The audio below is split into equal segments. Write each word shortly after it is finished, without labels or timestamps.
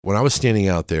When I was standing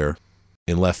out there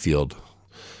in left field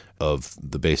of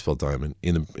the baseball diamond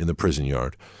in the prison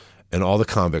yard, and all the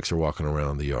convicts are walking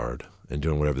around the yard and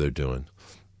doing whatever they're doing,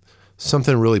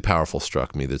 something really powerful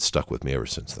struck me that stuck with me ever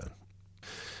since then.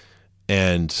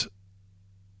 And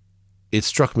it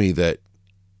struck me that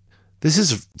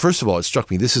it struck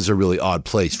me this is a really odd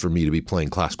place for me to be playing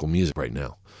classical music right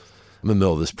now. I'm in the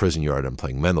middle of this prison yard, I'm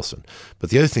playing Mendelssohn. But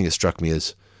the other thing that struck me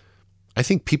is I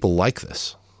think people like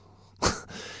this.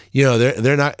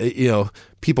 They're not,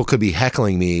 people could be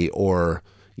heckling me or,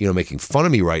 making fun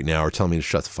of me right now or telling me to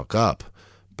shut the fuck up.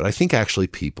 But I think actually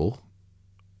people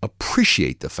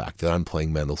appreciate the fact that I'm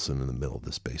playing Mendelssohn in the middle of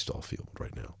this baseball field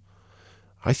right now.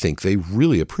 I think they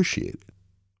really appreciate it.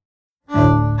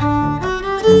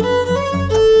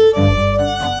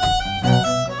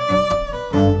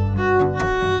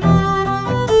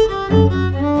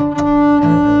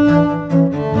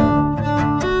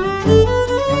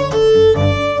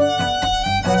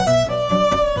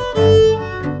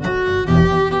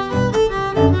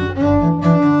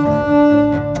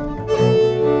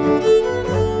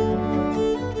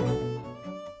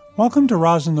 Welcome to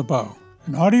Rosin the Bow,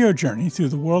 an audio journey through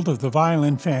the world of the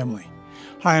violin family.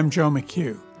 Hi, I'm Joe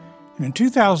McHugh, and in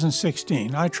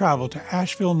 2016 I traveled to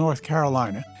Asheville, North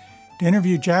Carolina to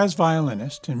interview jazz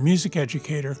violinist and music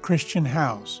educator Christian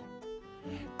Howes.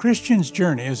 Christian's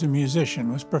journey as a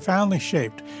musician was profoundly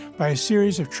shaped by a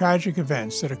series of tragic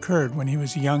events that occurred when he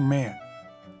was a young man.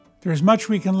 There is much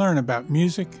we can learn about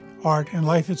music, art, and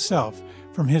life itself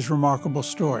from his remarkable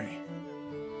story.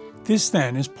 This,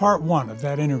 then, is part one of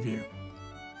that interview.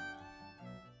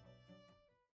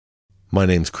 My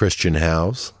name's Christian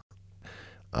Howes.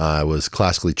 I was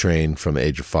classically trained from the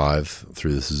age of 5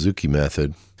 through the Suzuki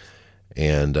method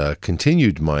and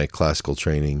continued my classical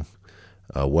training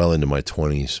well into my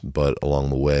 20s, but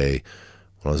along the way,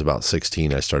 when I was about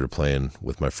 16, I started playing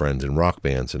with my friends in rock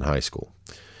bands in high school.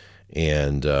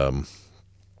 And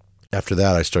after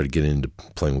that, I started getting into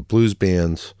playing with blues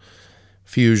bands,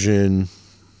 fusion,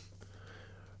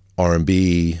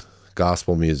 R&B,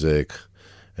 gospel music,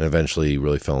 and eventually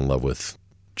really fell in love with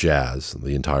jazz,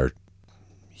 the entire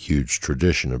huge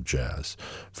tradition of jazz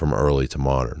from early to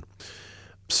modern.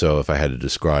 So if I had to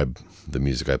describe the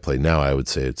music I play now, I would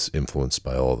say it's influenced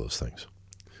by all those things.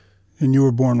 And you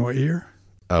were born what year?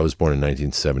 I was born in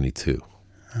 1972.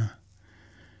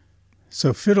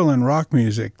 So fiddle and rock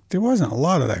music, there wasn't a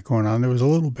lot of that going on. There was a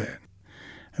little bit.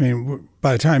 I mean,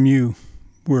 by the time you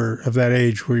were of that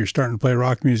age where you're starting to play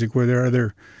rock music, were there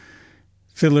other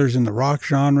fiddlers in the rock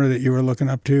genre that you were looking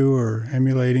up to or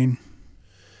emulating?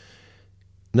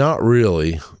 Not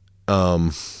really. A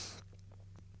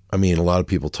lot of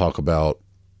people talk about,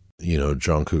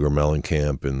 John Cougar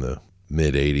Mellencamp in the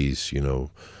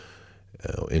mid-'80s,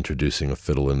 introducing a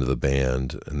fiddle into the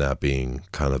band, and that being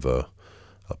kind of a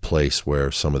place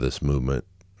where some of this movement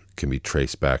can be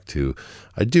traced back to.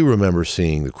 I do remember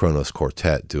seeing the Kronos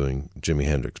Quartet doing Jimi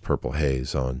Hendrix Purple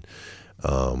Haze on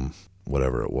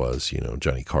whatever it was,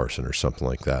 Johnny Carson or something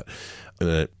like that.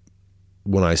 And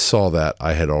when I saw that,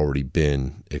 I had already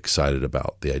been excited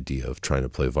about the idea of trying to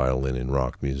play violin in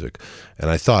rock music.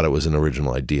 And I thought it was an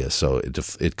original idea, so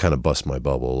it kind of bust my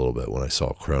bubble a little bit when I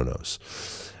saw Kronos.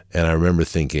 And I remember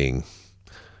thinking,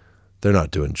 they're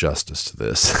not doing justice to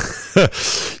this,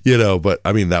 but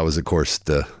that was, of course,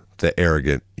 the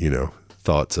arrogant,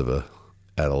 thoughts of a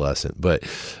adolescent. But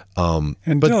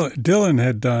Dylan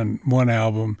had done one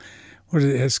album,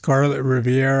 Scarlet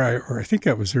Riviera, or I think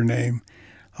that was her name,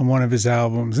 on one of his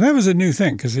albums. And that was a new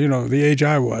thing because, the age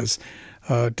I was,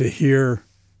 to hear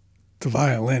the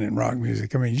violin in rock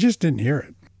music, you just didn't hear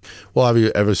it. Well,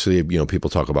 obviously, people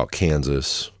talk about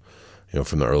Kansas,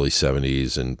 from the early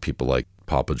 70s, and people like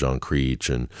Papa John Creech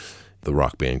and the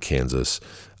rock band Kansas.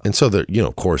 And so there,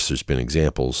 of course, there's been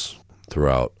examples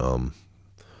throughout the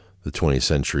 20th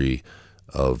century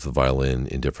of the violin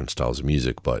in different styles of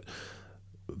music, but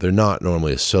they're not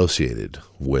normally associated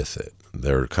with it.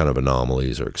 They're kind of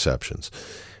anomalies or exceptions.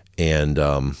 And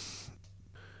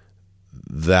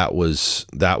that was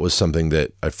something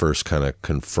that I first kind of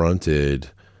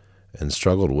confronted and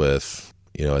struggled with,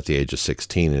 at the age of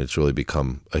 16, and it's really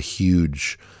become a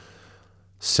huge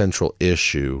central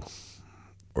issue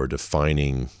or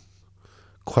defining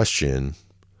question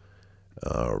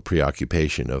or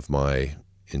preoccupation of my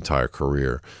entire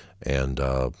career and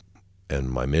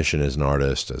my mission as an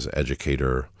artist, as an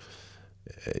educator,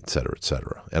 et cetera, et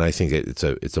cetera. And I think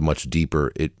it's a much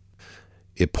deeper, it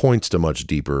points to much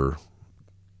deeper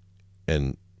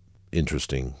and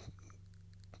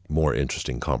more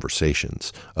interesting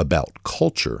conversations about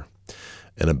culture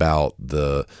and about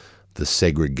the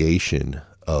segregation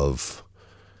of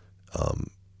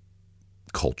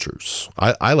cultures.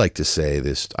 I like to say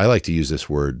this, I like to use this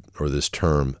word or this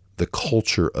term, the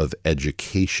culture of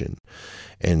education.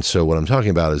 And so what I'm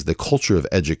talking about is the culture of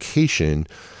education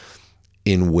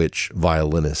in which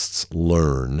violinists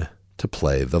learn to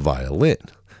play the violin.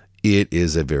 It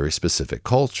is a very specific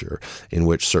culture in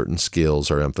which certain skills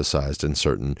are emphasized and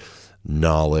certain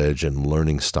knowledge and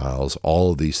learning styles.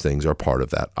 All of these things are part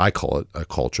of that. I call it a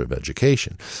culture of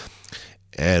education.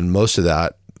 And most of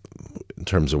that, in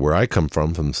terms of where I come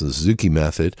from the Suzuki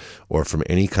method or from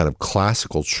any kind of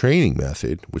classical training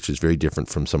method, which is very different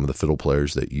from some of the fiddle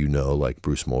players that you know, like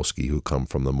Bruce Molsky, who come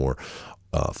from the more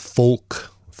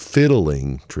folk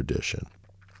fiddling tradition.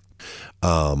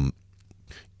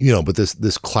 But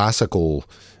this classical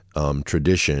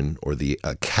tradition, or the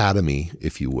academy,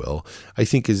 if you will, I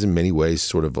think is in many ways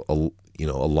sort of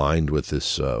aligned with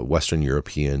this Western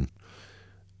European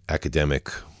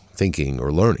academic thinking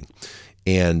or learning,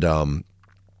 and to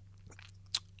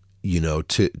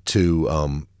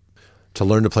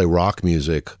learn to play rock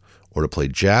music or to play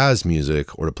jazz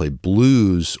music or to play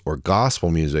blues or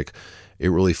gospel music, it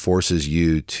really forces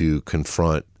you to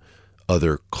confront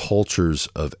other cultures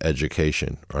of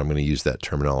education, or I'm going to use that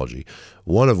terminology,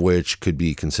 one of which could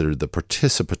be considered the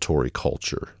participatory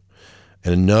culture,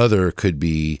 and another could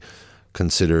be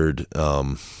considered,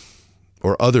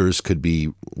 or others could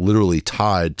be literally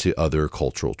tied to other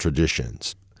cultural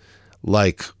traditions.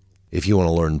 Like if you want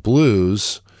to learn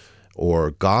blues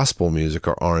or gospel music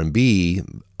or R&B,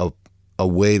 a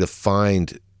way to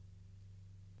find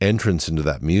entrance into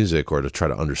that music or to try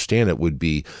to understand it would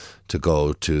be to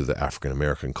go to the African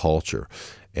American culture,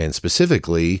 and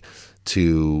specifically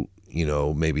to,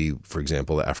 maybe, for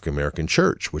example, the African American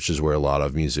church, which is where a lot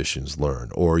of musicians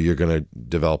learn. Or you're going to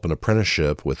develop an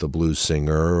apprenticeship with a blues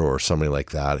singer or somebody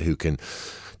like that who can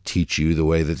teach you the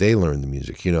way that they learn the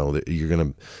music. You're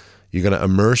going to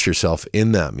immerse yourself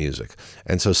in that music.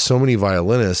 And so many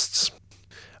violinists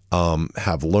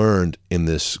have learned in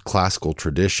this classical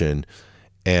tradition,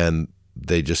 and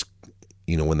they just,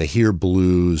 when they hear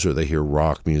blues or they hear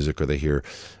rock music or they hear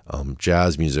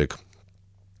jazz music,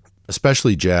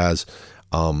 especially jazz,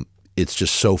 it's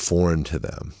just so foreign to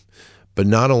them. But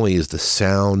not only is the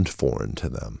sound foreign to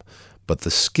them, but the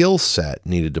skill set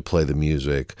needed to play the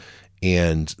music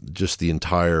and just the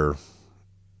entire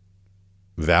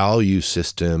value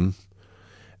system,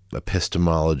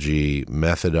 epistemology,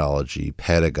 methodology,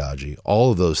 pedagogy,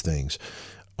 all of those things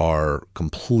are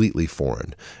completely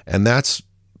foreign. And that's,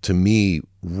 to me,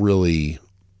 really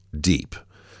deep,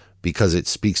 because it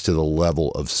speaks to the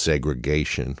level of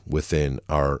segregation within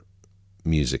our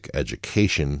music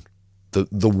education,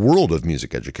 the world of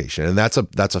music education. And that's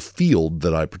a field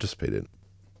that I participate in.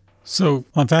 So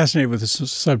I'm fascinated with this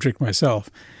subject myself.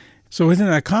 So within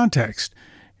that context,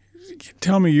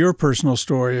 tell me your personal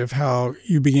story of how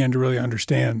you began to really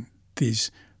understand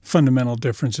these fundamental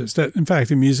differences, that in fact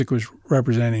the music was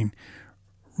representing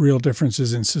real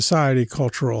differences in society,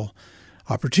 cultural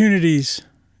opportunities,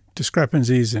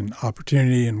 discrepancies in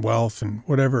opportunity and wealth and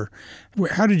whatever.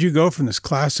 How did you go from this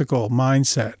classical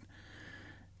mindset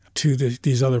to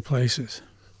these other places?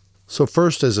 So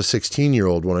first, as a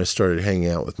 16-year-old, when I started hanging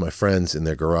out with my friends in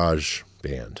their garage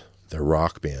band, their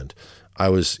rock band, I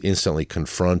was instantly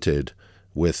confronted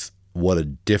with what a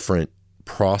different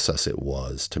process it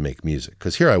was to make music.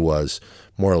 Because here I was,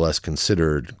 more or less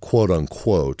considered, quote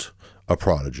unquote, a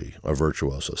prodigy, a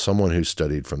virtuoso, someone who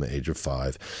studied from the age of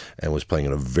 5 and was playing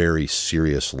at a very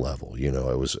serious level.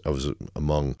 I was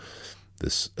among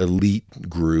this elite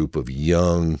group of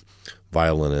young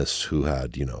violinists who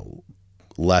had,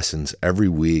 lessons every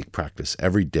week, practice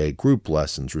every day, group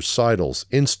lessons, recitals,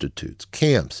 institutes,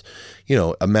 camps.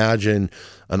 Imagine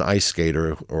an ice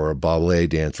skater or a ballet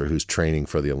dancer who's training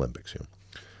for the Olympics.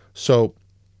 So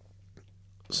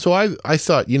I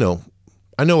thought,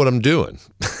 I know what I'm doing.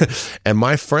 And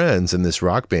my friends in this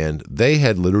rock band, they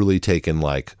had literally taken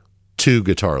like 2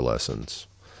 guitar lessons,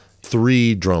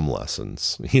 3 drum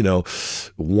lessons,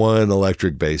 1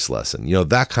 electric bass lesson,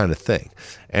 that kind of thing.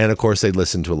 And of course, they'd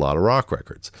listen to a lot of rock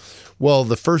records. Well,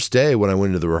 the first day when I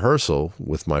went to the rehearsal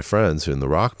with my friends in the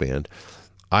rock band,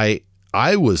 I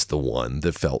was the one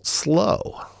that felt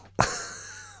slow.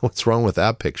 What's wrong with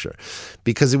that picture?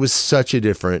 Because it was such a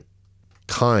different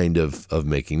kind of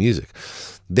making music.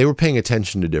 They were paying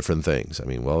attention to different things. I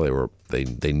mean,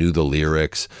 they knew the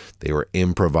lyrics, they were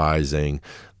improvising.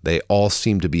 They all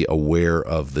seemed to be aware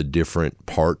of the different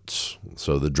parts.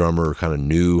 So the drummer kind of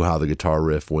knew how the guitar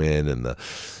riff went, and it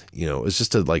was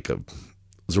just it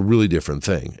was a really different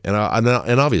thing. And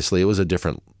obviously it was a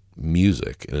different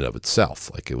music in and of itself.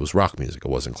 Like, it was rock music,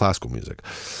 it wasn't classical music.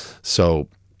 So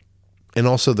And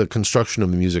also the construction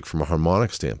of the music from a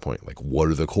harmonic standpoint, like what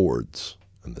are the chords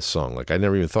in the song? Like I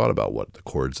never even thought about what the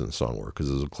chords in the song were because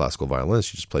as a classical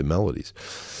violinist, you just play melodies.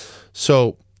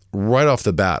 So right off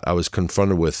the bat, I was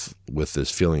confronted with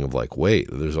this feeling of like, wait,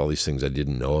 there's all these things I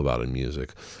didn't know about in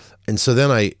music. And so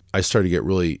then I started to get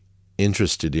really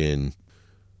interested in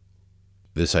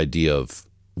this idea of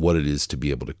what it is to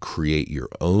be able to create your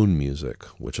own music,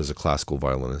 which as a classical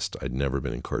violinist, I'd never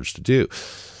been encouraged to do.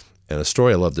 And a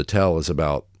story I love to tell is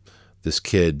about this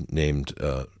kid named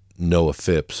Noah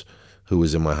Phipps, who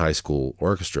was in my high school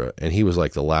orchestra, and he was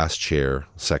like the last chair,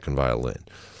 second violin.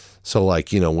 So like,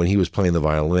 when he was playing the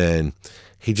violin,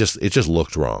 it just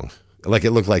looked wrong. Like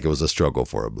it looked like it was a struggle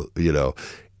for him,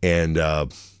 and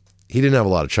he didn't have a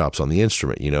lot of chops on the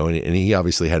instrument, and he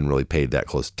obviously hadn't really paid that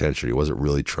close attention. He wasn't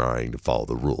really trying to follow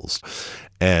the rules.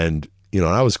 And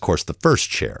I was, of course, the first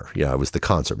chair. I was the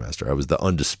concertmaster. I was the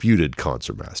undisputed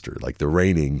concertmaster, like the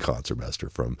reigning concertmaster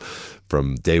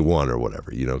from day one or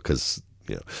whatever, because,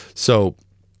 So,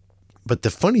 but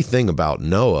the funny thing about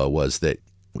Noah was that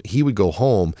he would go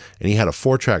home and he had a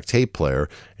 4-track tape player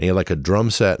and he had like a drum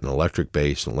set, an electric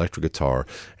bass, an electric guitar,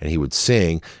 and he would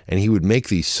sing and he would make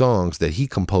these songs that he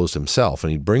composed himself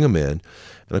and he'd bring them in.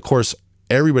 And of course,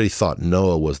 everybody thought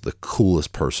Noah was the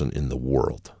coolest person in the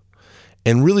world.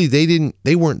 And really,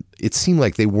 it seemed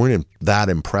like they weren't that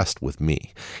impressed with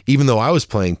me, even though I was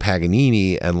playing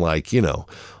Paganini and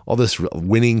all this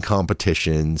winning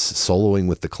competitions, soloing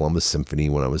with the Columbus Symphony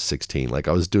when I was 16. Like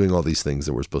I was doing all these things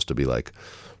that were supposed to be like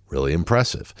really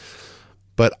impressive.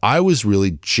 But I was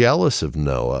really jealous of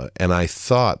Noah. And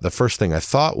the first thing I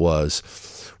thought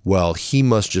was, well, he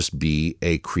must just be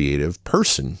a creative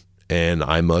person and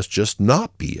I must just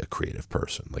not be a creative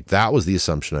person. Like that was the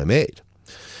assumption I made.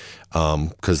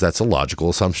 Because that's a logical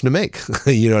assumption to make,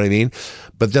 you know what I mean?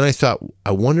 But then I thought,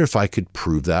 I wonder if I could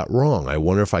prove that wrong. I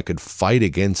wonder if I could fight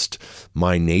against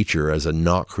my nature as a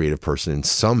not creative person and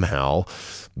somehow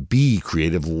be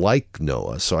creative like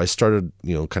Noah. So I started,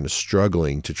 kind of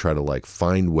struggling to try to like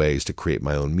find ways to create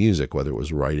my own music, whether it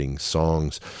was writing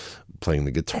songs, playing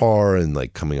the guitar and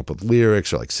like coming up with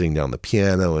lyrics or like sitting down the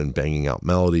piano and banging out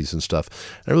melodies and stuff.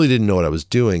 I really didn't know what I was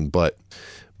doing, but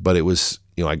it was,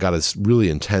 I got this really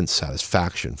intense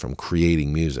satisfaction from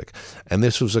creating music. And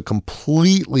this was a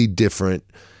completely different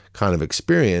kind of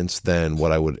experience than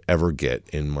what I would ever get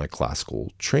in my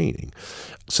classical training.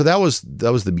 So that was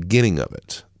the beginning of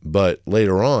it. But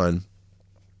later on,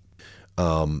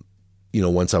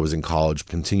 once I was in college,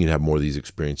 continued to have more of these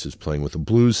experiences playing with a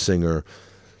blues singer,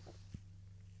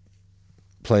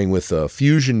 playing with a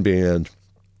fusion band,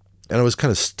 and I was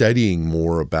kind of studying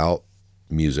more about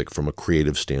music from a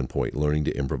creative standpoint, learning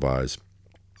to improvise.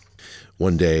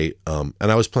 One day, and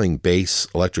I was playing bass,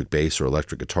 electric bass or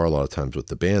electric guitar a lot of times with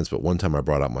the bands, but one time I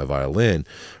brought out my violin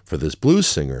for this blues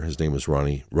singer. His name was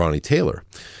Ronnie Taylor.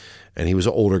 And he was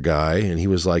an older guy, and he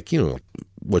was like,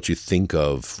 what you think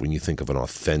of when you think of an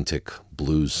authentic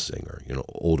blues singer,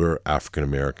 older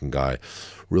African-American guy,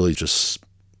 really just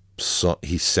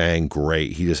he sang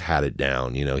great. He just had it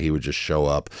down. He would just show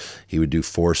up. He would do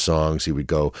 4 songs. He would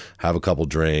go have a couple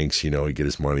drinks. He'd get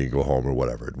his money and go home or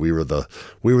whatever. We were the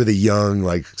young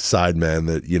like sidemen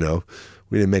that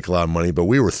we didn't make a lot of money, but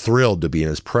we were thrilled to be in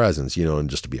his presence. And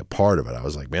just to be a part of it. I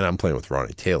was like, man, I'm playing with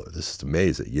Ronnie Taylor. This is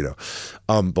amazing.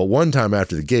 But one time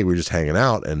after the gig, we were just hanging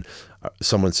out, and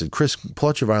someone said, "Chris, pull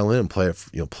out your violin and play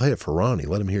it. Play it for Ronnie.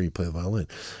 Let him hear you play the violin."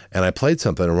 And I played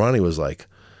something, and Ronnie was like.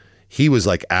 He was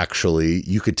like, actually,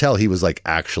 you could tell he was like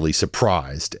actually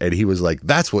surprised. And he was like,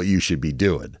 that's what you should be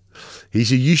doing.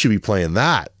 You should be playing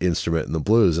that instrument in the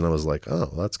blues. And I was like,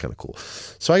 oh, that's kind of cool.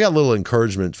 So I got a little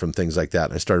encouragement from things like that.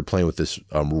 And I started playing with this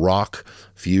rock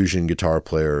fusion guitar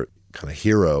player, kind of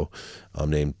hero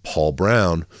named Paul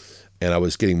Brown. And I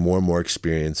was getting more and more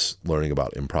experience learning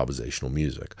about improvisational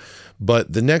music.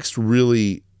 But the next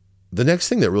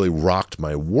thing that really rocked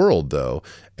my world, though,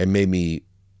 and made me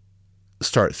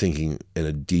start thinking in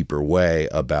a deeper way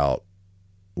about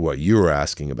what you were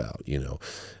asking about,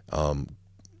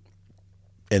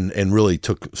 and really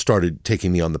started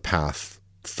taking me on the path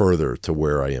further to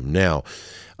where I am now,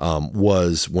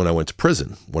 was when I went to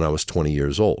prison when I was 20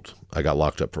 years old. I got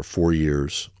locked up for 4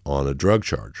 years on a drug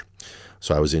charge.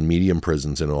 So I was in medium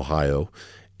prisons in Ohio.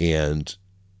 And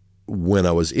when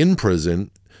I was in prison,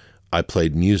 I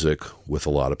played music with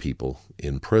a lot of people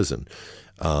in prison.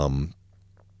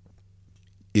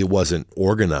 It wasn't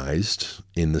organized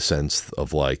in the sense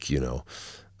of like,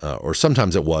 or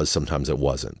sometimes it was, sometimes it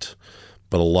wasn't.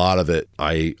 But a lot of it,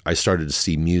 I started to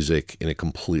see music in a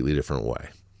completely different way.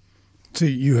 So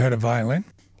you had a violin?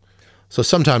 So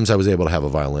sometimes I was able to have a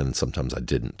violin and sometimes I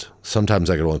didn't. Sometimes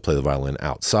I could only play the violin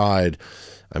outside.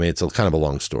 I mean, it's kind of a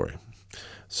long story.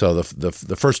 So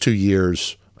the first 2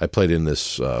 years I played in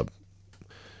this, I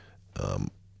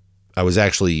was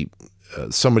actually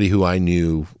somebody who I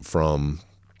knew from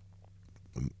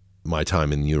my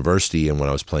time in the university and when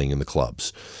I was playing in the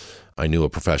clubs. I knew a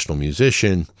professional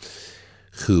musician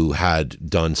who had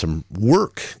done some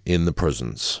work in the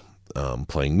prisons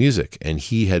playing music, and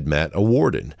he had met a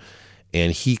warden.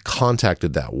 And he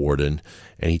contacted that warden,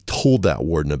 and he told that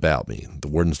warden about me. The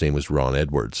warden's name was Ron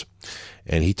Edwards.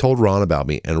 And he told Ron about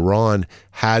me, and Ron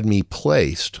had me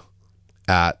placed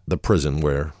at the prison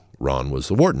where Ron was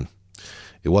the warden.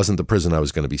 It wasn't the prison I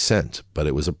was going to be sent, but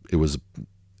it was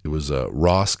a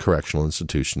Ross Correctional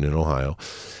Institution in Ohio.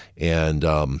 And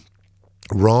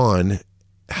Ron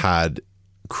had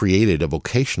created a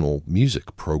vocational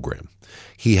music program.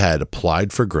 He had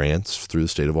applied for grants through the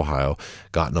state of Ohio,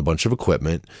 gotten a bunch of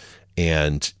equipment,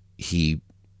 and he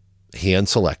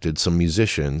hand-selected some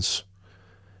musicians,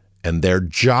 and their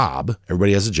job,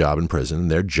 everybody has a job in prison,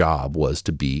 and their job was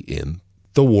to be in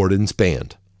the warden's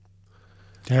band.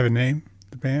 Do you have a name,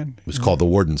 the band? It was called the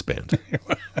Warden's Band. It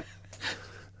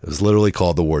was literally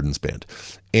called the Warden's Band.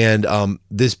 And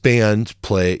this band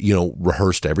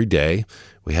rehearsed every day.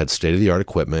 We had state-of-the-art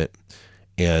equipment.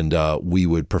 And we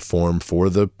would perform for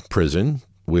the prison.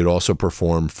 We'd also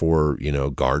perform for,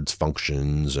 guards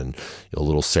functions and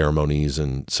little ceremonies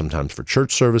and sometimes for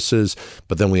church services.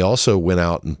 But then we also went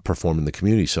out and performed in the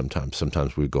community sometimes.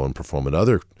 Sometimes we'd go and perform in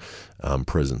other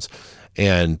prisons.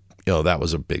 And, that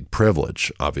was a big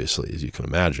privilege, obviously, as you can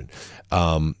imagine.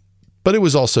 But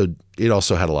it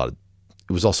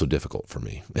also difficult for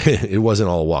me. It wasn't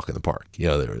all a walk in the park.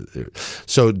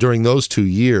 So during those 2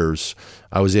 years,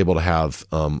 I was able to have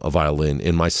a violin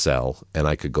in my cell, and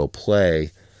I could go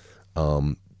play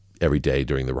every day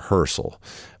during the rehearsal.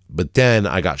 But then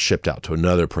I got shipped out to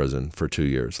another prison for 2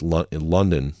 years, in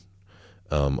London,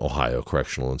 Ohio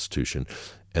Correctional Institution.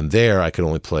 And there I could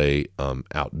only play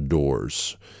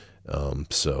outdoors.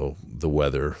 So the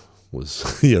weather was,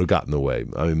 got in the way.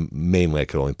 I mean, mainly I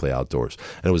could only play outdoors,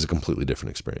 and it was a completely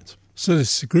different experience. So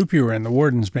this group you were in, the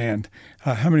Warden's Band,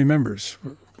 how many members?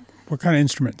 What kind of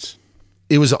instruments?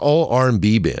 It was all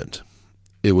R&B band.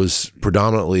 It was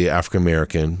predominantly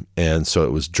African-American, and so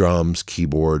it was drums,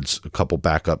 keyboards, a couple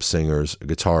backup singers, a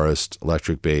guitarist,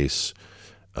 electric bass,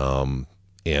 and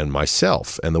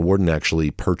myself. And the warden actually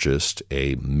purchased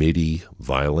a MIDI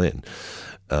violin,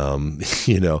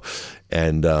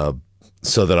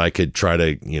 so that I could try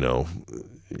to,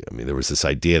 there was this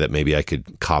idea that maybe I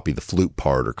could copy the flute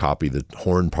part or copy the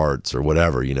horn parts or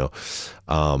whatever,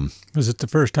 Was it the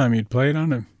first time you'd played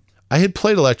on it? I had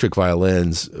played electric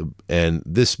violins, and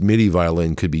this MIDI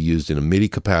violin could be used in a MIDI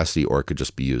capacity, or it could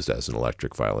just be used as an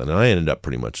electric violin. And I ended up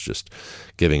pretty much just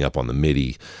giving up on the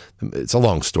MIDI. It's a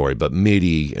long story, but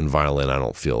MIDI and violin I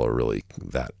don't feel are really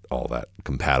all that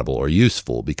compatible or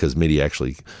useful, because MIDI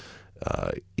actually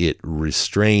it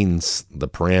restrains the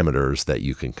parameters that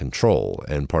you can control.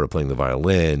 And part of playing the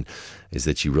violin is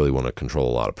that you really want to control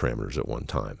a lot of parameters at one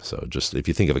time. So just if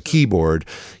you think of a keyboard,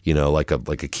 like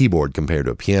a keyboard compared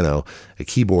to a piano, a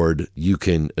keyboard, you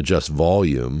can adjust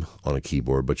volume on a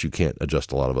keyboard, but you can't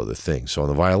adjust a lot of other things. So on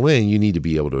the violin, you need to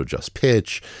be able to adjust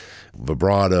pitch,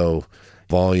 vibrato,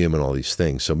 volume, and all these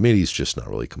things. So MIDI is just not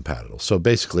really compatible. So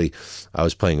basically, I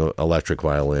was playing electric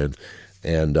violin.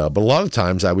 And but a lot of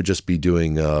times I would just be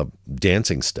doing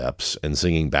dancing steps and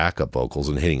singing backup vocals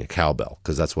and hitting a cowbell,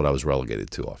 because that's what I was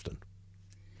relegated to often.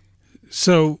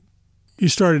 So you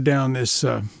started down this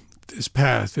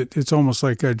path. It's almost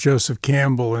like Joseph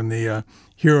Campbell in the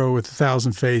Hero with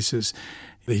 1,000 Faces.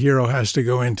 The hero has to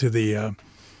go into the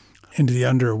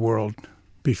underworld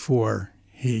before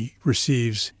he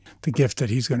receives the gift that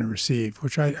he's going to receive,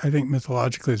 which I think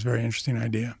mythologically is a very interesting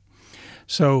idea.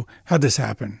 So how'd this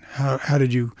happen? How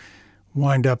did you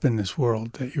wind up in this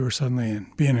world that you were suddenly in,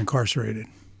 being incarcerated?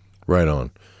 Right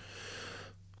on.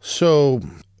 So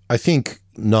I think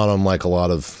not unlike a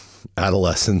lot of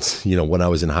adolescents, when I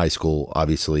was in high school,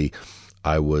 obviously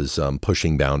I was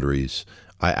pushing boundaries.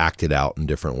 I acted out in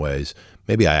different ways.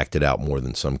 Maybe I acted out more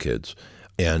than some kids.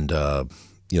 And, I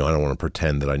don't want to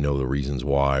pretend that I know the reasons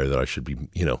why or that I should be,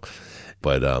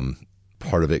 but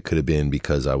part of it could have been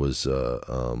because I was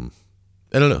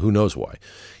I don't know, who knows why,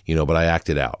 but I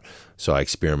acted out. So I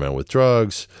experimented with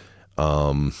drugs.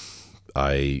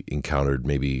 I encountered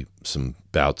maybe some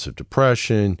bouts of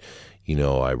depression.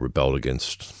 I rebelled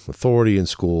against authority in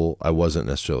school. I wasn't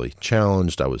necessarily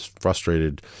challenged. I was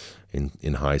frustrated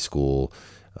in high school,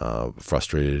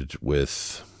 frustrated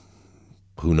with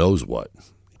who knows what,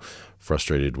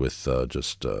 frustrated with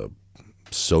just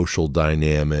social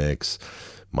dynamics,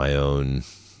 my own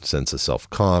sense of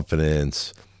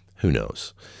self-confidence, who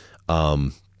knows.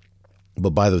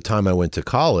 But by the time I went to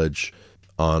college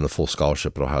on a full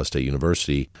scholarship at Ohio State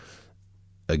University,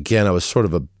 again, I was sort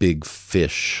of a big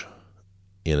fish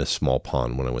in a small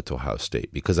pond when I went to Ohio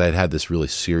State, because I had had this really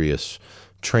serious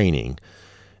training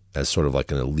as sort of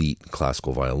like an elite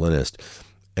classical violinist.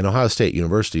 And Ohio State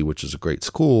University, which is a great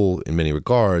school in many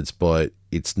regards, but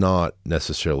it's not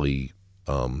necessarily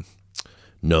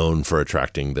known for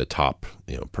attracting the top,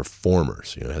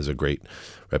 performers. It has a great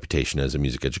reputation as a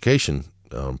music education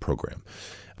program.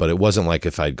 But it wasn't like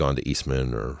if I'd gone to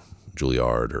Eastman or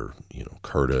Juilliard or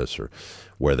Curtis, or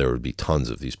where there would be tons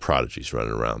of these prodigies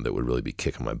running around that would really be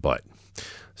kicking my butt.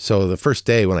 So the first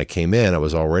day when I came in, I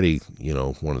was already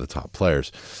one of the top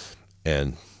players.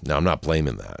 And now I'm not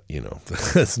blaming that.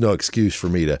 That's no excuse for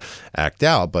me to act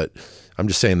out, but I'm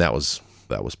just saying that was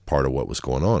part of what was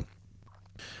going on.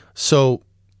 So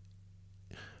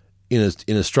in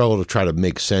a struggle to try to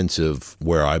make sense of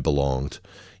where I belonged,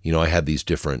 I had these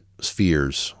different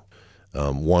spheres.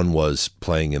 One was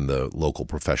playing in the local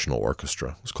professional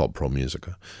orchestra. It was called Pro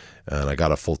Musica. And I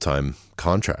got a full-time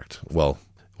contract. Well,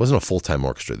 it wasn't a full-time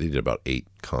orchestra. They did about 8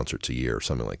 concerts a year or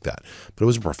something like that. But it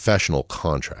was a professional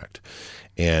contract.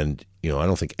 And, I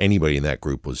don't think anybody in that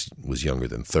group was younger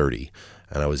than 30.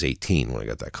 And I was 18 when I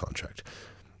got that contract.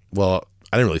 Well,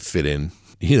 I didn't really fit in,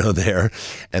 there.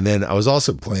 And then I was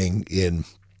also playing in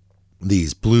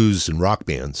these blues and rock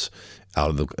bands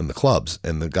out in the clubs.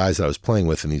 And the guys that I was playing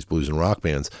with in these blues and rock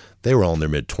bands, they were all in their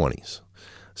mid-20s.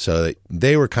 So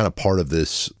they were kind of part of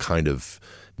this kind of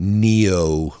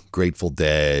neo Grateful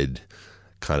Dead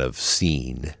kind of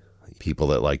scene. People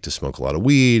that like to smoke a lot of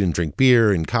weed and drink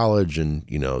beer in college and,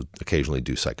 occasionally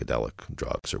do psychedelic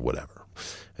drugs or whatever.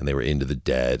 And they were into the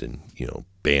Dead and,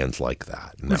 bands like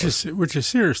that. And which is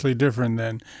seriously different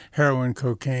than heroin,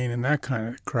 cocaine, and that kind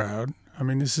of crowd. I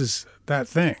mean, this is that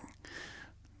thing.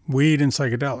 Weed and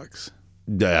psychedelics.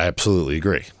 I absolutely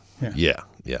agree. Yeah,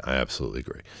 I absolutely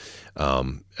agree.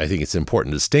 I think it's an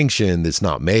important distinction that's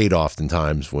not made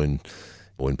oftentimes when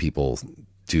people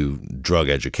do drug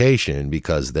education,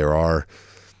 because there are,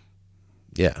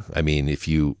 if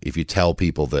you tell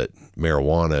people that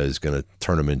marijuana is going to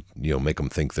turn them in, make them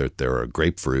think that they're a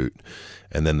grapefruit,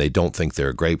 and then they don't think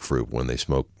they're a grapefruit when they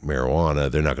smoke marijuana,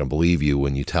 they're not going to believe you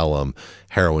when you tell them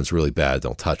heroin's really bad,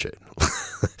 don't touch it.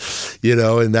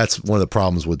 And that's one of the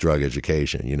problems with drug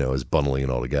education, is bundling it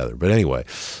all together. But anyway,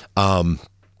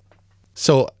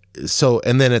 so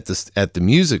and then at the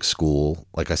music school,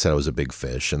 like I said, I was a big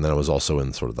fish, and then I was also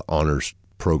in sort of the honors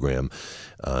program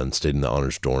and stayed in the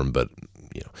honors dorm. But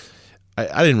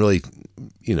I didn't really,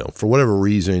 for whatever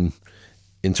reason,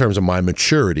 in terms of my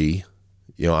maturity,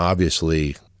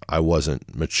 obviously I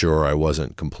wasn't mature. I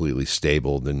wasn't completely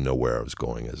stable. Didn't know where I was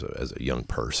going as a young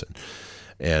person,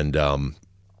 and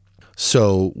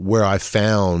so where I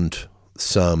found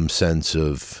some sense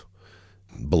of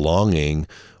belonging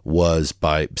was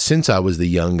since I was the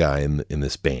young guy in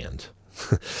this band,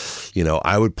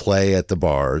 I would play at the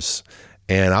bars,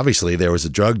 and obviously there was a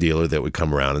drug dealer that would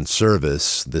come around and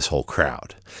service this whole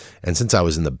crowd. And since I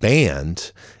was in the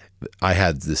band, I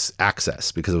had this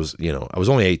access because I was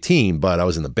only 18, but I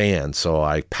was in the band, so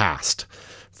I passed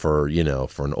for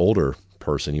an older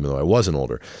person, even though I wasn't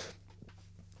older.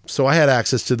 So I had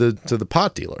access to the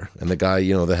pot dealer and the guy,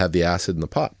 that had the acid in the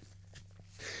pot.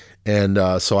 And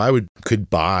so I could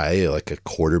buy like a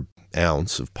 1/4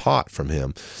 ounce of pot from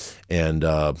him. And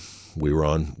we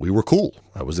were cool.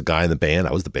 I was the guy in the band.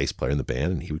 I was the bass player in the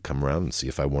band, and he would come around and see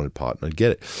if I wanted pot, and I'd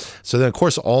get it. So then, of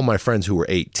course, all my friends who were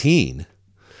 18,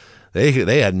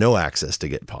 they had no access to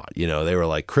get pot. They were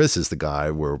like, Chris is the guy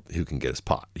who can get us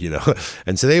pot,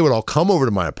 And so they would all come over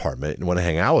to my apartment and want to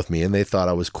hang out with me, and they thought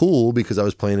I was cool because I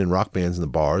was playing in rock bands in the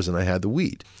bars and I had the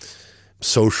weed.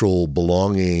 Social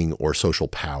belonging or social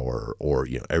power, or,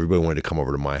 everybody wanted to come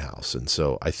over to my house. And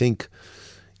so I think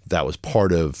that was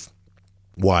part of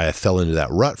why I fell into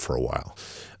that rut for a while.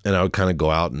 And I would kind of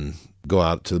go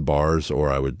out to the bars,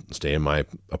 or I would stay in my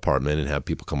apartment and have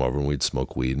people come over and we'd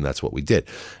smoke weed, and that's what we did.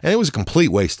 And it was a complete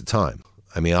waste of time.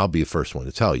 I'll be the first one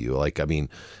to tell you. It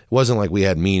wasn't like we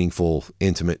had meaningful,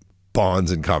 intimate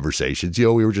bonds and conversations. We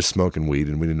were just smoking weed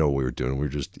and we didn't know what we were doing. We were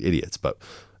just idiots. But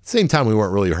at the same time, we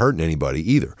weren't really hurting anybody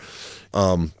either,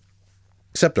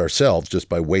 except ourselves, just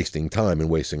by wasting time and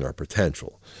wasting our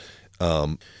potential.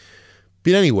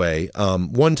 But anyway,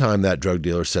 one time that drug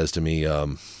dealer says to me,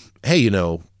 hey,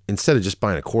 instead of just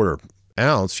buying a 1/4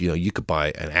 ounce, you could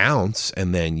buy an ounce,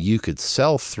 and then you could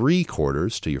sell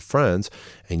 3/4 to your friends,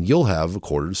 and you'll have a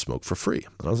 1/4 to smoke for free.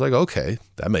 And I was like, okay,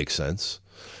 that makes sense.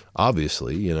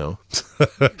 obviously, and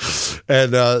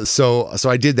so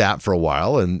I did that for a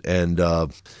while, and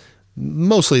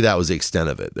mostly that was the extent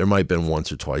of it. There might have been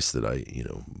once or twice that I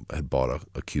had bought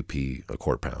a QP, a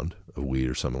quarter pound of weed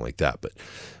or something like that, but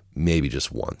maybe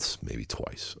just once, maybe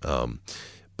twice.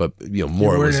 But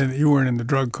more. You weren't in the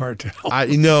drug cartel.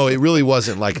 No, it really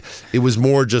wasn't. Like, it was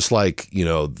more just like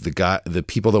the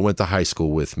people that went to high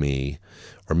school with me,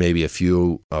 or maybe a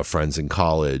few friends in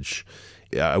college.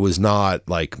 I was not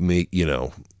like me.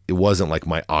 It wasn't like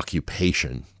my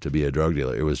occupation to be a drug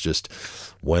dealer. It was just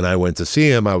when I went to see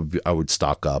him, I would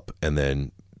stock up, and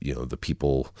then the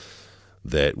people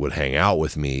that would hang out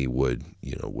with me would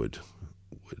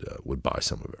buy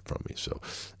some of it from me. So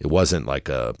it wasn't like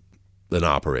an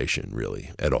operation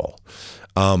really at all.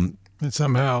 And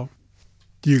somehow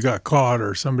you got caught,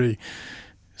 or somebody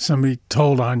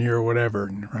told on you or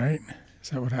whatever, right? Is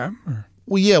that what happened? Or?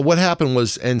 Well, yeah, what happened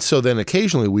was, and so then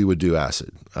occasionally we would do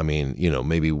acid. I mean,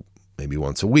 maybe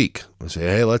once a week. We'd say,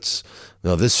 hey,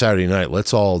 this Saturday night,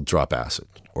 let's all drop acid,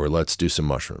 or let's do some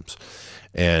mushrooms.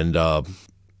 And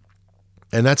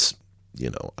that's,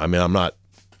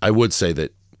 I would say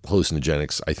that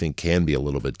hallucinogenics, I think, can be a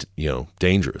little bit,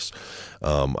 dangerous.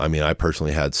 I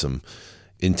personally had some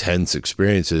intense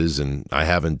experiences, and I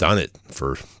haven't done it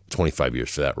for 25 years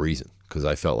for that reason, because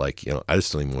I felt like, I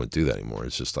just don't even want to do that anymore.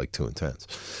 It's just like too intense,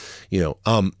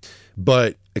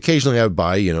 But occasionally I would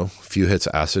buy, a few hits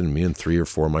of acid, and me and 3 or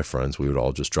 4 of my friends, we would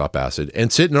all just drop acid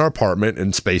and sit in our apartment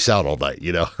and space out all night,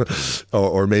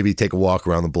 or maybe take a walk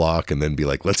around the block and then be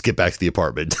like, let's get back to the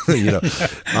apartment,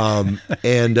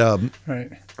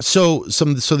 Right. So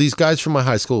these guys from my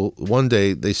high school, one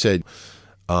day they said,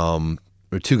 or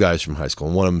 2 guys from high school,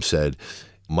 and one of them said,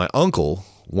 my uncle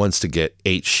wants to get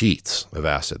 8 sheets of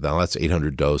acid. Now that's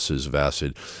 800 doses of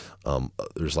acid.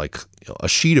 There's like a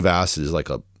sheet of acid is like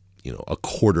a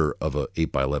quarter of a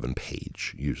 8x11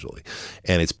 page usually,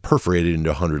 and it's perforated into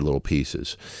 100 little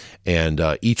pieces, and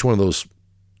each one of those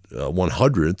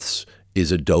 100ths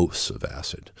is a dose of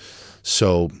acid.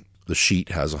 So the sheet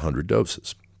has 100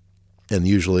 doses, and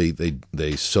usually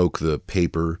they soak the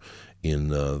paper in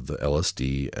the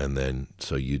LSD, and then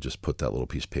so you just put that little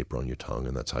piece of paper on your tongue,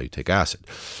 and that's how you take acid.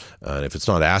 And if it's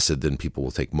not acid, then people will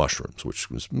take mushrooms,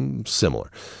 which was similar.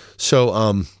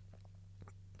 So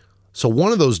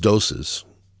one of those doses,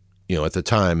 at the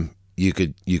time, you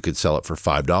could sell it for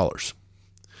 $5,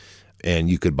 and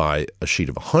you could buy a sheet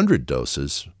of 100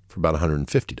 doses for about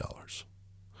 $150.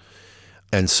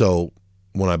 And so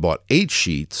when I bought 8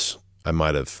 sheets, I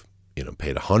might have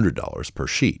paid $100 per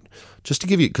sheet, just to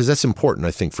give you, because that's important,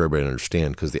 I think, for everybody to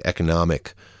understand, because the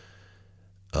economic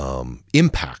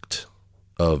impact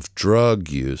of drug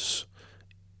use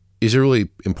is a really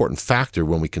important factor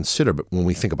when we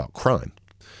think about crime.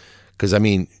 Because,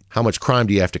 how much crime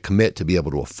do you have to commit to be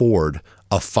able to afford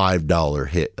a $5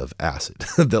 hit of acid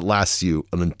that lasts you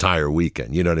an entire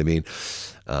weekend? You know what I mean?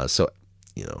 So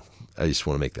I just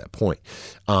want to make that point.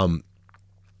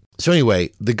 So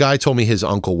anyway, the guy told me his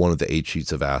uncle wanted the 8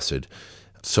 sheets of acid.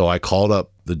 So I called up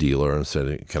the dealer and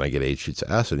said, can I get 8 sheets of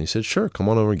acid? And he said, sure, come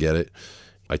on over and get it.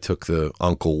 I took the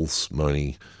uncle's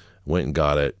money, went and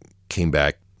got it, came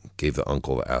back, gave the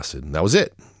uncle the acid, and that was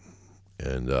it.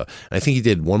 And I think he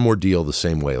did one more deal the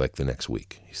same way, like the next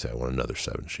week. He said, I want another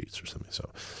 7 sheets or something. So,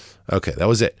 okay, that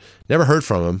was it. Never heard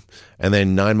from him. And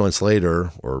then 9 months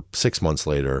later, or 6 months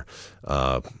later,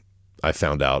 I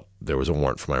found out there was a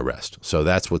warrant for my arrest. So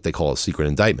that's what they call a secret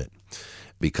indictment.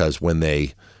 Because when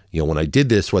I did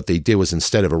this, what they did was,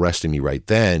 instead of arresting me right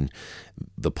then,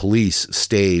 the police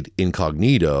stayed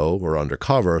incognito or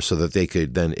undercover so that they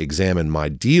could then examine my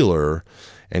dealer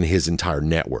and his entire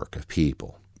network of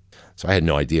people. So I had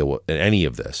no idea any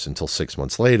of this until 6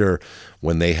 months later,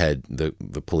 when they had the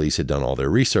police had done all their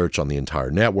research on the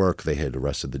entire network. They had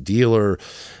arrested the dealer,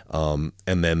 and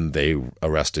then they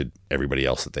arrested everybody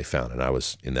else that they found, and I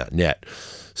was in that net.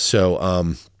 So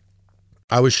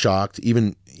I was shocked.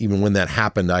 Even when that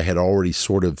happened, I had already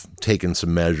sort of taken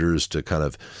some measures to kind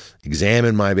of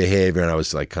examine my behavior, and I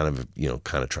was like kind of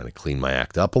trying to clean my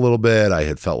act up a little bit. I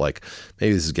had felt like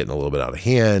maybe this is getting a little bit out of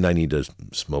hand. I need to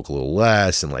smoke a little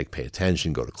less and pay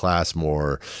attention, go to class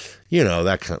more,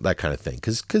 that kind of thing.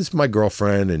 Because my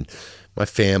girlfriend and my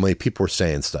family, people were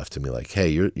saying stuff to me like, hey,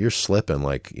 you're slipping,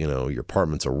 your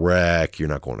apartment's a wreck, you're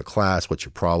not going to class, what's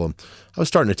your problem? I was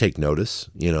starting to take notice,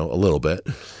 a little bit.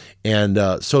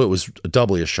 And so it was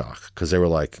doubly a shock, because they were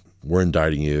like, we're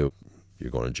indicting you, you're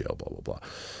going to jail, blah, blah, blah.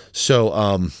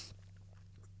 So,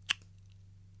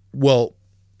 well,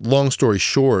 long story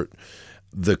short,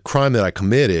 the crime that I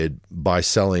committed by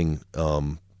selling,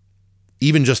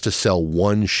 even just to sell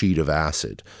 1 sheet of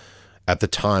acid, at the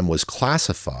time was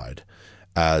classified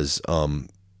as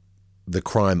the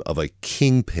crime of a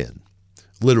kingpin.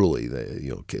 Literally,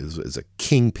 as a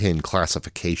kingpin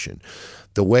classification.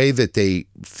 The way that they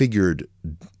figured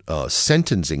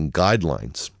sentencing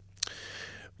guidelines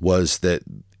was that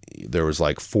there was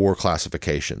like 4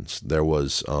 classifications. There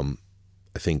was,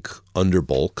 I think, under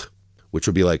bulk, which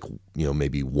would be like,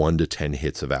 maybe 1 to 10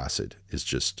 hits of acid is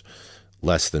just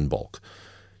less than bulk.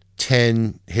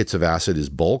 10 hits of acid is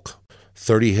bulk.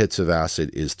 30 hits of acid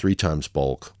is 3 times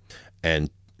bulk. And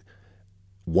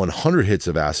 100 hits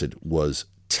of acid was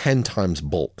 10 times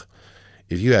bulk.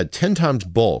 If you had 10 times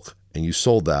bulk and you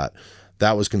sold that,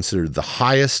 that was considered the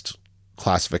highest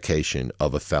classification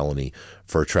of a felony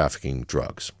for trafficking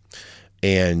drugs.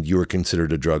 And you were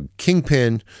considered a drug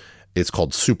kingpin. It's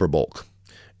called super bulk.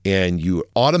 And you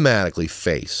automatically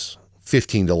face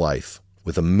 15 to life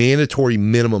with a mandatory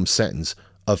minimum sentence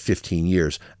of 15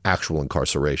 years actual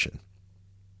incarceration,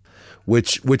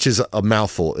 which is a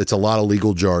mouthful. It's a lot of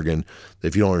legal jargon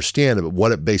if you don't understand it. But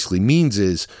what it basically means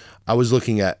is I was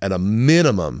looking at a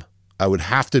minimum, I would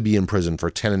have to be in prison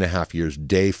for 10 and a half years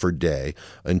day for day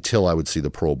until I would see the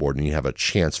parole board and you have a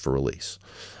chance for release.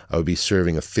 I would be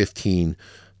serving a 15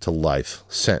 to life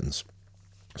sentence.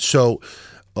 So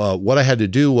what I had to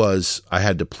do was I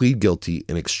had to plead guilty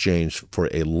in exchange for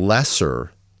a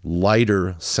lesser,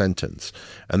 lighter sentence.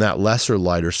 And that lesser,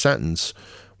 lighter sentence,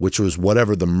 which was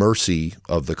whatever the mercy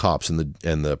of the cops and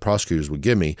the prosecutors would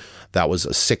give me, that was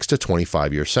a 6 to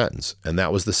 25 year sentence. And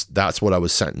that's what I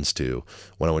was sentenced to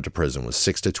when I went to prison, was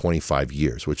 6 to 25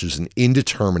 years, which is an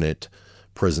indeterminate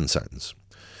prison sentence,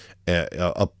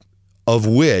 of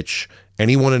which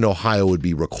anyone in Ohio would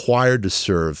be required to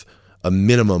serve a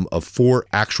minimum of 4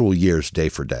 actual years day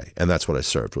for day. And that's what I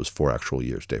served, was 4 actual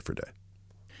years day for day.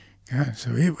 Yeah,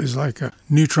 so it was like a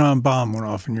neutron bomb went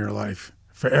off in your life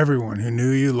for everyone who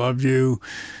knew you, loved you,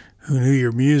 who knew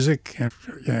your music,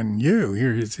 and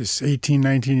you're this 18,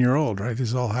 19-year-old, right? This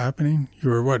is all happening. You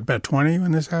were, what, about 20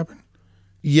 when this happened?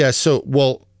 Yeah, so,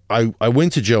 well, I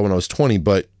went to jail when I was 20,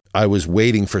 but I was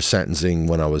waiting for sentencing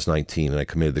when I was 19, and I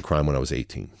committed the crime when I was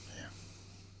 18.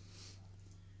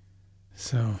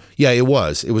 So yeah, it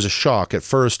was a shock. At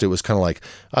first, it was kind of like,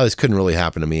 oh, this couldn't really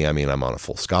happen to me. I mean, I'm on a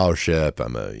full scholarship.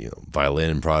 I'm a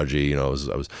violin prodigy. I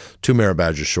was 2 merit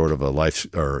badges short of a life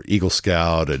or Eagle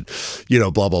Scout, and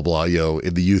blah blah blah.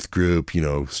 In the youth group,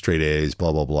 straight A's,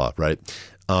 blah blah blah. Right.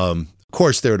 Of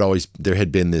course, there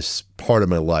had been this part of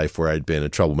my life where I'd been a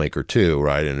troublemaker too,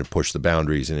 right, and it pushed the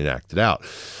boundaries and it acted out.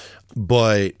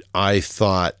 But I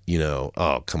thought,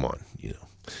 oh, come on,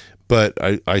 But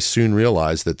I soon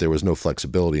realized that there was no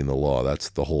flexibility in the law. That's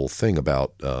the whole thing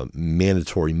about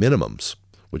mandatory minimums,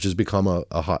 which has become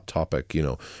a hot topic,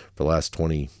 for the last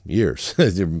 20 years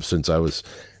since I was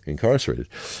incarcerated,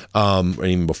 and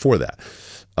even before that.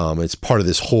 It's part of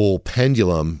this whole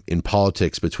pendulum in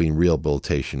politics between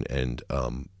rehabilitation and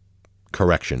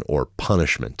correction or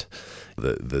punishment.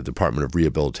 The Department of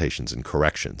Rehabilitations and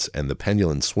Corrections, and the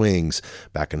pendulum swings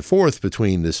back and forth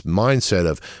between this mindset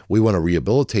of we want to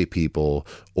rehabilitate people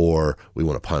or we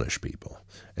want to punish people,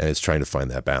 and it's trying to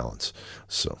find that balance.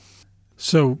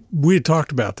 So we had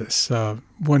talked about this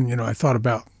when I thought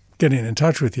about getting in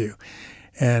touch with you,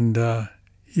 and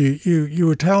you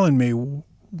were telling me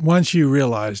once you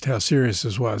realized how serious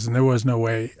this was and there was no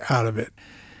way out of it,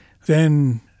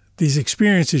 then these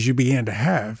experiences you began to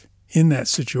have in that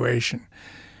situation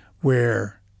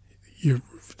where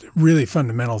really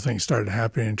fundamental things started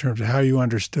happening in terms of how you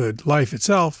understood life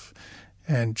itself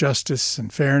and justice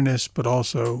and fairness, but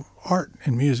also art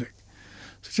and music.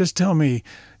 So just tell me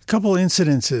a couple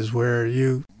incidences where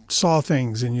you saw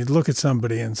things and you'd look at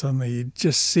somebody and suddenly you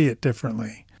just see it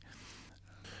differently.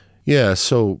 Yeah,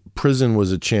 so prison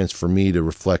was a chance for me to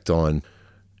reflect on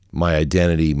my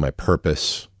identity, my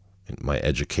purpose, and my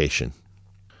education.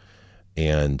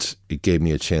 And it gave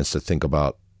me a chance to think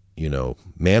about,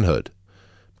 manhood,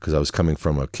 because I was coming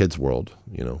from a kid's world,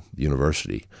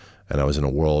 university, and I was in a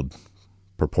world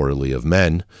purportedly of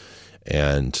men.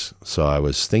 And so I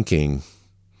was thinking,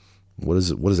 what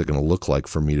is it going to look like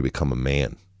for me to become a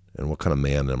man? And what kind of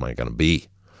man am I going to be?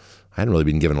 I hadn't really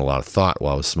been given a lot of thought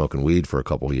while I was smoking weed for a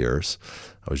couple of years.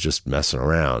 I was just messing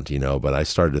around, but I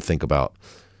started to think about,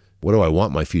 what do I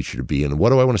want my future to be, and what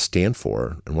do I want to stand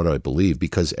for, and what do I believe?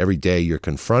 Because every day you're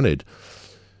confronted,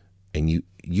 and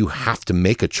you have to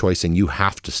make a choice, and you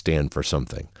have to stand for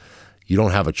something. You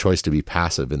don't have a choice to be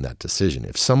passive in that decision.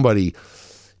 If somebody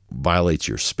violates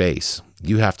your space,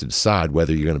 you have to decide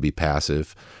whether you're going to be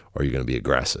passive or you're going to be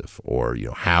aggressive, or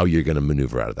how you're going to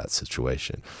maneuver out of that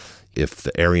situation. If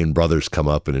the Aryan brothers come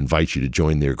up and invite you to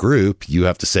join their group, you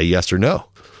have to say yes or no.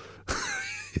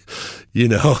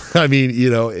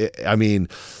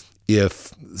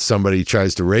 If somebody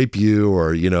tries to rape you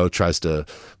or, tries to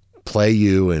play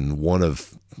you in one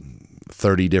of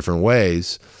 30 different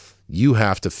ways, you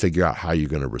have to figure out how you're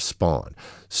going to respond.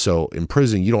 So in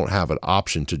prison, you don't have an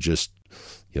option to just,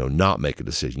 not make a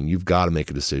decision. You've got to make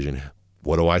a decision.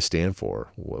 What do I stand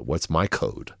for? What's my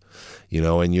code?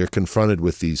 And you're confronted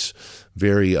with these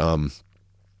very,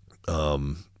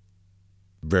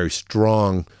 very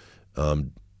strong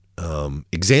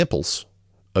examples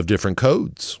of different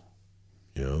codes,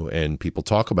 and people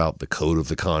talk about the code of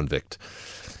the convict.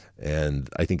 And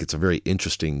I think it's a very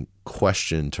interesting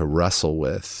question to wrestle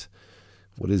with.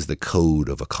 What is the code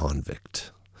of a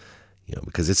convict?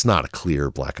 Because it's not a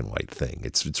clear black and white thing.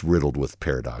 It's riddled with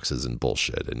paradoxes and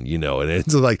bullshit, and and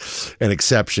it's like and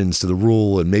exceptions to the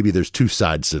rule, and maybe there's two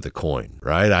sides to the coin,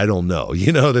 right? I don't know.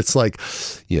 That's like,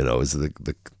 is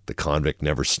the convict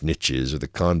never snitches, or the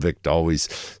convict always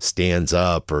stands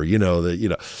up, or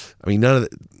none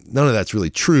of that's really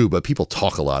true, but people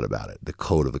talk a lot about it, the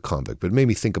code of the convict. But it made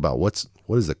me think about what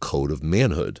is the code of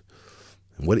manhood,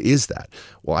 and what is that?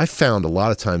 Well, I found a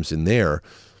lot of times in there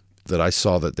that I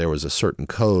saw that there was a certain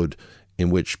code in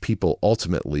which people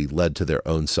ultimately led to their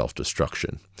own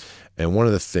self-destruction. And one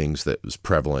of the things that was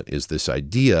prevalent is this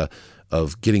idea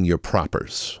of getting your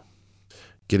propers.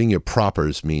 Getting your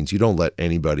propers means you don't let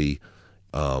anybody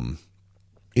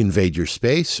invade your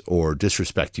space or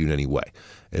disrespect you in any way.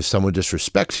 If someone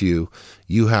disrespects you,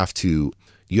 you have to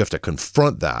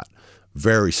confront that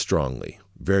very strongly,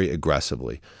 very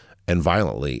aggressively, and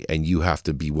violently, and you have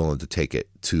to be willing to take it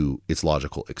to its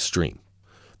logical extreme.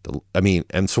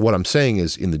 And so what I'm saying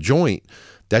is, in the joint,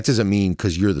 that doesn't mean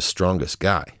because you're the strongest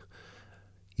guy.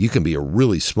 You can be a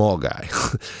really small guy,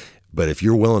 but if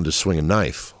you're willing to swing a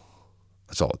knife,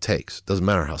 that's all it takes. It doesn't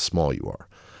matter how small you are.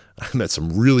 I met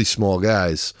some really small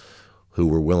guys who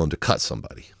were willing to cut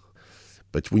somebody.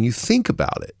 But when you think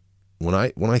about it, when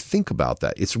I think about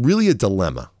that, it's really a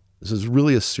dilemma. This is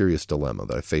really a serious dilemma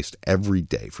that I faced every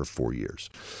day for 4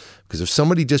 years. Because if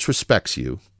somebody disrespects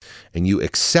you and you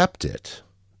accept it,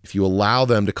 if you allow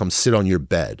them to come sit on your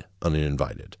bed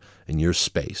uninvited in your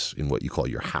space, in what you call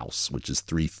your house, which is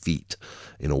 3 feet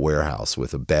in a warehouse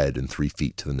with a bed and 3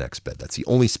 feet to the next bed. That's the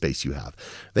only space you have.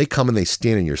 They come and they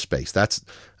stand in your space. That's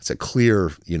a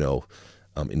clear,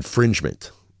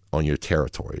 infringement on your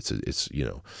territory. It's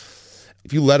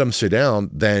if you let them sit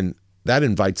down, then that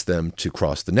invites them to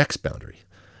cross the next boundary.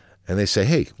 And they say,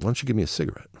 hey, why don't you give me a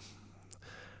cigarette?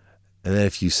 And then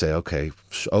if you say, okay,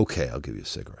 I'll give you a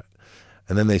cigarette.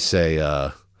 And then they say,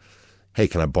 hey,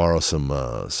 can I borrow some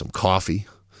coffee?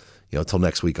 Till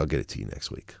next week, I'll get it to you next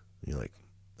week. And you're like,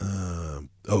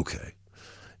 okay.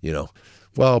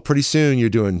 Well, pretty soon you're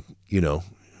doing, you're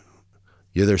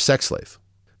their sex slave.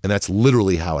 And that's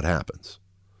literally how it happens.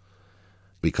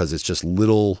 Because it's just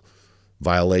little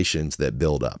violations that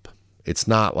build up. It's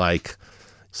not like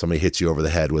somebody hits you over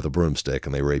the head with a broomstick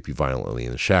and they rape you violently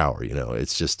in the shower.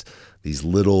 It's just these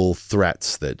little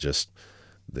threats that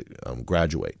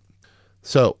graduate.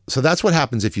 So that's what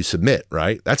happens if you submit,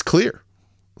 right? That's clear.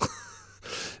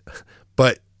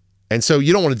 And so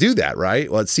you don't want to do that, right?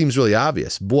 Well, it seems really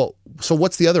obvious. Well, so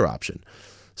what's the other option?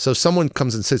 So someone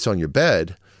comes and sits on your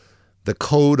bed. The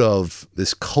code of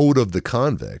the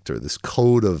convict, or this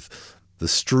code of the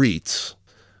streets,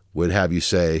 would have you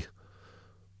say,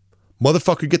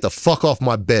 motherfucker, get the fuck off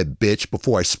my bed, bitch,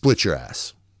 before I split your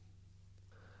ass.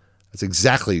 That's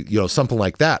exactly, something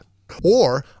like that.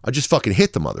 Or I just fucking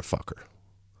hit the motherfucker.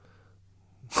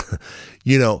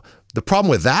 The problem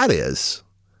with that is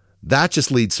that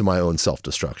just leads to my own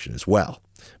self-destruction as well.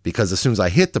 Because as soon as I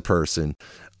hit the person,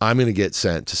 I'm going to get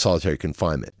sent to solitary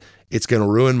confinement. It's going to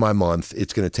ruin my month.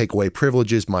 It's going to take away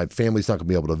privileges. My family's not going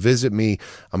to be able to visit me.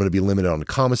 I'm going to be limited on the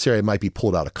commissary. I might be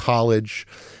pulled out of college.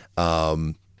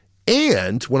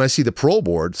 And when I see the parole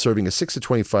board serving a 6 to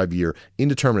 25 year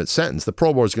indeterminate sentence, the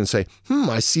parole board is going to say,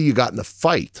 I see you got in a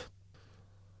fight.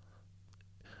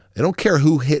 I don't care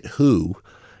who hit who.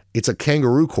 It's a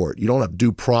kangaroo court. You don't have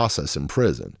due process in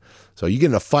prison. So you get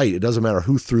in a fight, it doesn't matter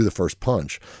who threw the first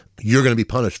punch. You're going to be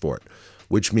punished for it,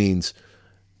 which means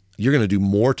you're going to do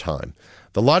more time.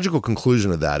 The logical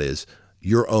conclusion of that is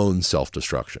your own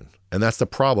self-destruction. And that's the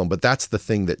problem. But that's the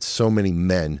thing that so many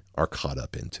men are caught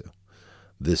up into.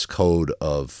 This code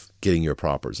of getting your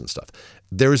propers and stuff.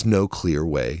 There is no clear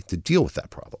way to deal with that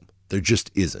problem. There just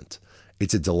isn't.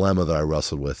 It's a dilemma that I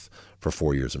wrestled with for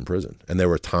 4 years in prison. And there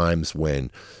were times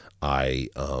when I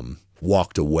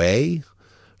walked away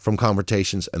from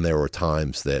confrontations, and there were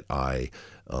times that I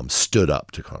stood up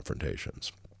to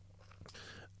confrontations.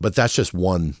 But that's just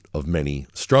one of many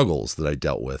struggles that I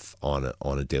dealt with on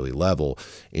a daily level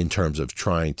in terms of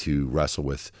trying to wrestle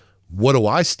with, what do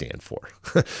I stand for?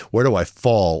 Where do I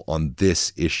fall on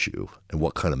this issue? And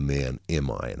what kind of man am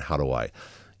I? And how do I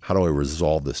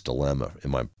resolve this dilemma?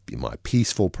 Am I a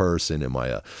peaceful person? Am I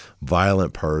a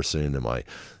violent person? Am I,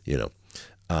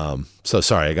 so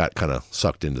sorry, I got kind of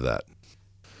sucked into that.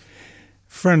 A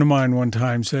friend of mine one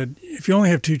time said, if you only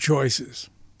have two choices,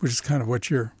 which is kind of what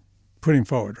you're putting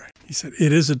forward, right? He said,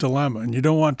 it is a dilemma, and you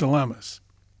don't want dilemmas.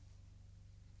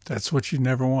 That's what you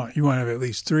never want. You want to have at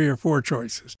least 3 or 4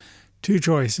 choices. 2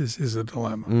 choices is a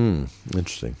dilemma.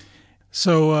 Interesting.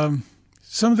 So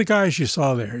some of the guys you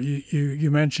saw there,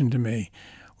 you mentioned to me,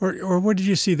 or what did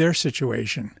you see their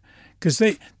situation? Because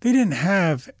they didn't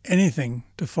have anything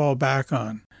to fall back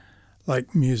on,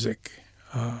 like music.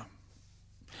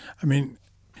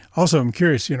 Also, I'm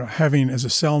curious, having as a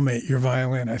cellmate your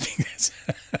violin, I think that's,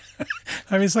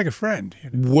 it's like a friend.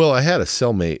 Well, I had a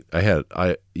cellmate.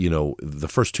 The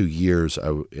first 2 years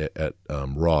at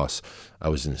Ross, I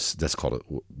was in,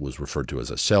 was referred to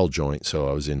as a cell joint. So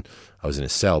I was in a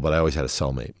cell, but I always had a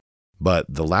cellmate. But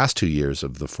the last 2 years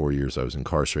of the 4 years I was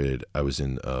incarcerated, I was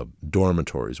in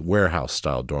dormitories,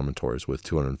 warehouse-style dormitories with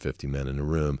 250 men in a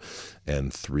room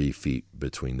and 3 feet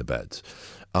between the beds.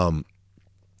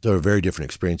 There are very different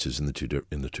experiences in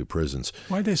the two prisons.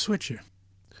 Why'd they switch you?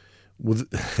 Well,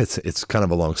 it's kind of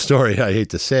a long story, I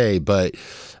hate to say, but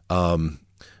the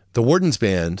warden's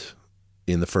band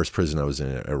in the first prison I was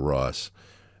in at Ross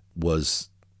was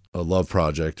a love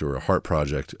project or a heart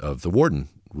project of the warden,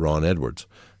 Ron Edwards,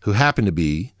 who happened to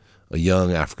be a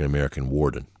young African-American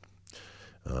warden,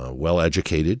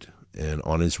 well-educated and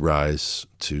on his rise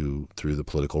through the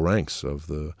political ranks of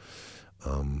the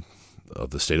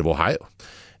state of Ohio.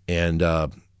 And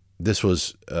this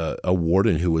was a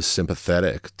warden who was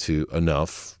sympathetic to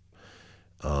enough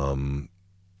on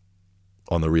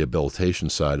the rehabilitation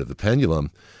side of the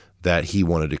pendulum that he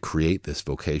wanted to create this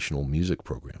vocational music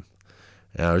program.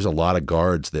 Now, there's a lot of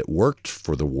guards that worked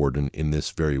for the warden in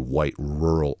this very white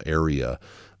rural area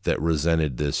that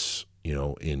resented this,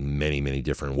 in many, many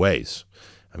different ways.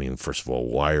 I mean, first of all,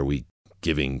 why are we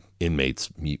giving inmates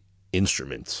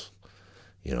instruments?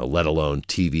 Let alone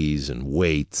TVs and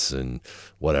weights and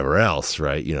whatever else,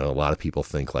 right? A lot of people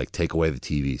think like, take away the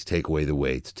TVs, take away the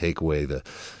weights, take away the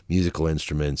musical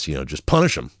instruments, just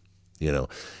punish them,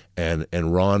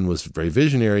 And Ron was very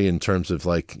visionary in terms of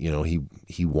like,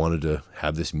 he wanted to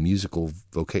have this musical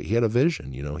vocation. He had a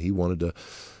vision, he wanted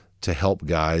to help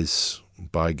guys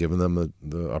by giving them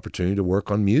the opportunity to work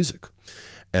on music.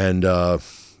 And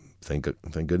thank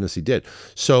goodness he did.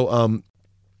 So,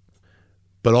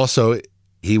 but also,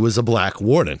 he was a black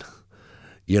warden,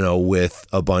 with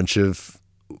a bunch of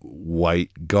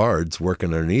white guards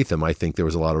working underneath him. I think there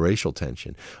was a lot of racial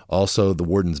tension. Also, the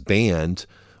warden's band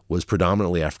was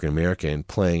predominantly African-American,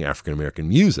 playing African-American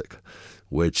music,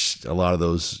 which a lot of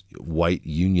those white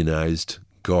unionized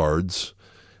guards,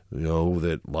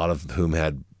 that a lot of whom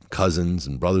had cousins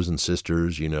and brothers and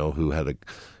sisters, who had a,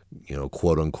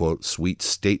 quote unquote, sweet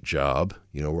state job,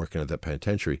 working at that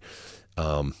penitentiary.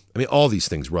 All these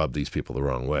things rub these people the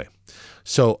wrong way.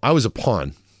 So I was a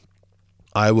pawn.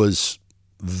 I was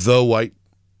the white,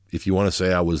 if you want to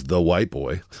say I was the white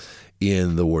boy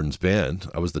in the warden's band.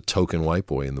 I was the token white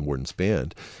boy in the warden's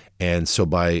band. And so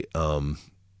by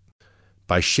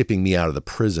shipping me out of the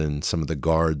prison, some of the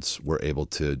guards were able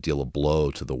to deal a blow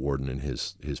to the warden and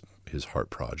his heart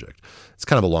project. It's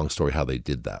kind of a long story how they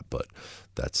did that, but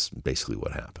that's basically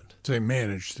what happened. They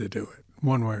managed to do it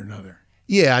one way or another.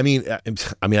 Yeah, I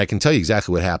can tell you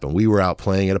exactly what happened. We were out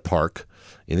playing at a park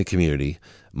in the community.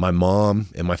 My mom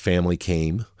and my family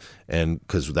came, and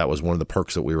because that was one of the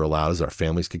perks that we were allowed, is our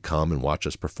families could come and watch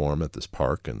us perform at this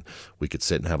park, and we could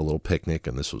sit and have a little picnic.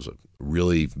 And this was a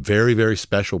really very, very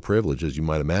special privilege, as you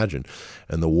might imagine.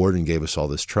 And the warden gave us all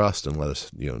this trust and let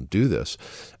us, do this.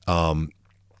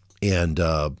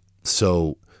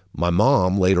 So my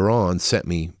mom later on sent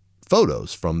me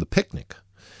photos from the picnic.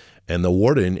 And the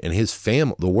warden and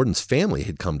the warden's family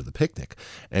had come to the picnic.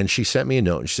 And she sent me a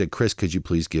note and she said, Chris, could you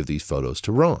please give these photos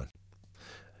to Ron?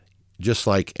 Just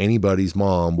like anybody's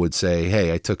mom would say,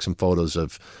 hey, I took some photos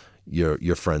of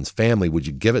your friend's family. Would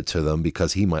you give it to them?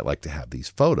 Because he might like to have these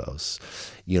photos.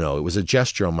 It was a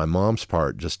gesture on my mom's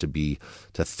part just to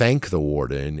thank the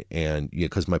warden. And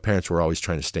because my parents were always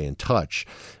trying to stay in touch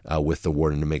with the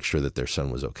warden to make sure that their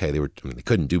son was okay. They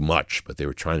couldn't do much, but they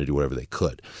were trying to do whatever they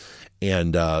could.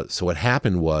 And so what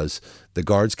happened was the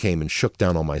guards came and shook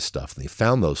down all my stuff, and they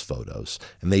found those photos,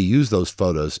 and they used those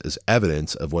photos as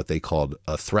evidence of what they called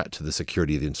a threat to the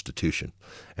security of the institution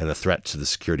and a threat to the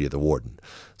security of the warden.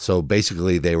 So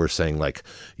basically they were saying, like,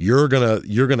 you're gonna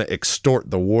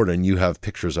extort the warden. You have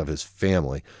pictures of his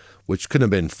family, which couldn't have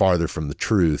been farther from the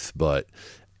truth, but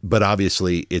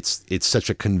obviously it's such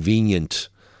a convenient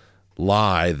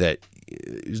lie that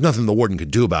there's nothing the warden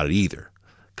could do about it either,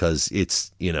 because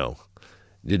it's, it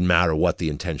didn't matter what the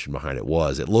intention behind it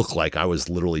was. It looked like I was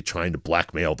literally trying to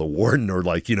blackmail the warden or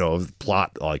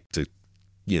plot to,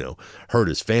 hurt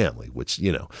his family, which,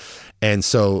 And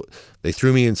so they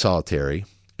threw me in solitary,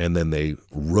 and then they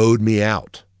rode me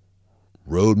out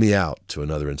to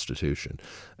another institution.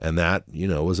 And that,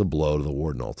 was a blow to the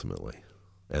warden ultimately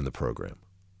and the program.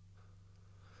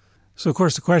 So, of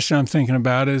course, the question I'm thinking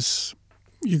about is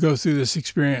you go through this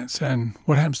experience and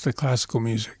what happens to classical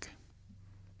music?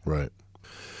 Right.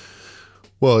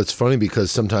 Well, it's funny because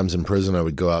sometimes in prison I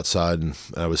would go outside and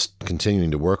I was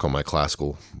continuing to work on my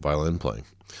classical violin playing.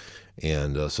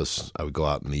 And so I would go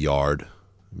out in the yard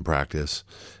and practice.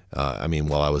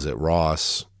 While I was at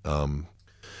Ross and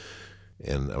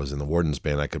I was in the warden's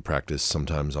band, I could practice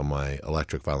sometimes on my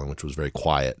electric violin, which was very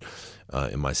quiet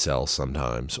in my cell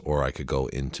sometimes, or I could go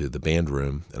into the band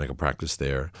room and I could practice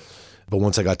there. But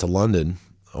once I got to London,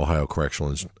 Ohio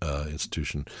Correctional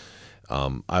Institution,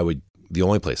 the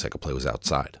only place I could play was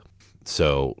outside.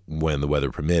 So when the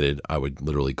weather permitted, I would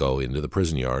literally go into the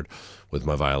prison yard with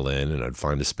my violin, and I'd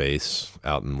find a space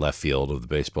out in left field of the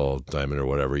baseball diamond or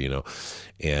whatever,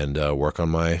 and work on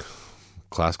my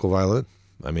classical violin.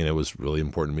 It was really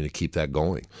important to me to keep that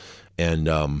going.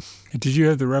 And did you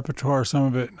have the repertoire, some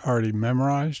of it already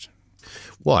memorized?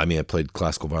 Well, I played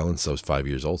classical violin since I was 5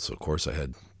 years old, so of course I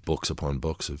had books upon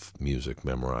books of music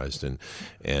memorized, and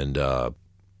I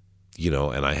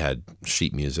had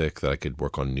sheet music that I could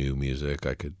work on new music.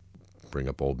 I could bring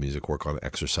up old music, work on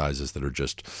exercises that are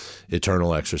just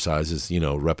eternal exercises,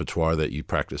 repertoire that you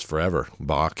practice forever.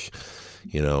 Bach,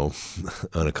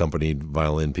 unaccompanied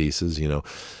violin pieces,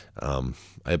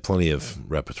 I had plenty of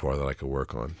repertoire that I could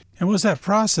work on. And was that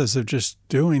process of just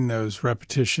doing those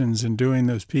repetitions and doing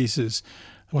those pieces,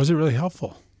 was it really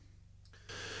helpful?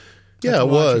 Yeah, it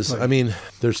was.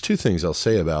 There's two things I'll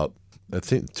say about, I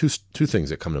think two things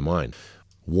that come to mind.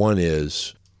 One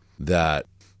is that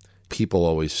people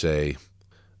always say,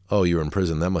 oh, you're in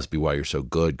prison, that must be why you're so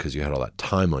good, because you had all that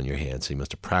time on your hands, so you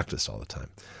must have practiced all the time.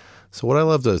 So what I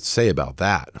love to say about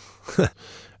that,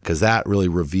 because that really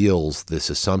reveals this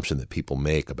assumption that people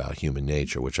make about human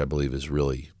nature, which I believe is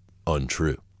really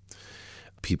untrue.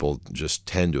 People just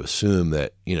tend to assume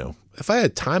that, if I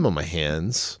had time on my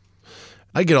hands,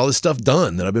 I'd get all this stuff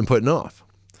done that I've been putting off.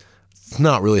 It's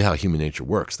not really how human nature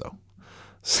works, though.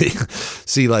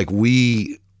 See, like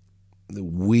we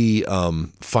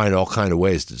find all kind of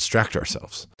ways to distract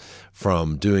ourselves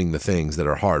from doing the things that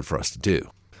are hard for us to do.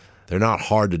 They're not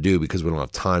hard to do because we don't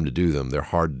have time to do them. They're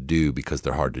hard to do because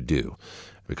they're hard to do,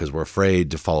 because we're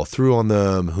afraid to follow through on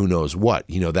them. Who knows what?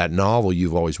 That novel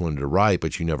you've always wanted to write,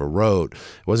 but you never wrote.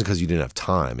 It wasn't because you didn't have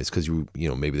time. It's because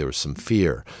maybe there was some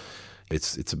fear.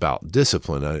 It's about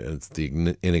discipline. It's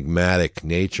the enigmatic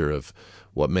nature of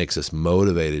what makes us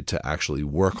motivated to actually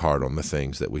work hard on the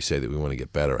things that we say that we want to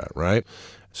get better at, right?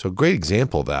 So a great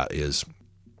example of that is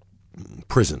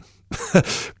prison.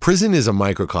 Prison is a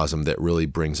microcosm that really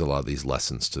brings a lot of these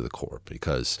lessons to the fore,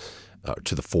 because I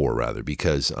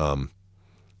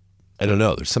don't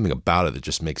know, there's something about it that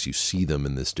just makes you see them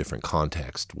in this different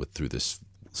context through this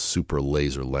super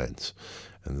laser lens.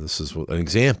 And this is an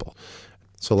example.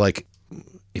 So like,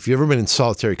 if you've ever been in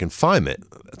solitary confinement,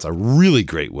 that's a really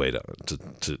great way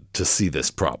to see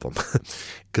this problem.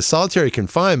 Because solitary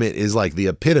confinement is like the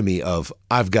epitome of,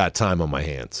 I've got time on my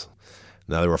hands.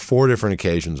 Now, there were 4 different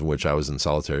occasions in which I was in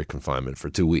solitary confinement for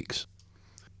 2 weeks.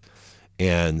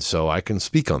 And so I can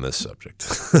speak on this subject.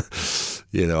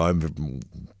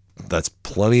 That's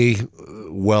plenty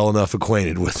well enough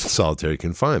acquainted with solitary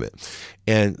confinement.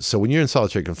 And so when you're in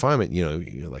solitary confinement,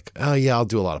 you're like, oh yeah, I'll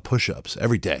do a lot of push-ups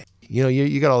every day.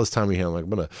 You got all this time in your hand. Like, I'm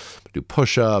going to do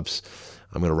push-ups.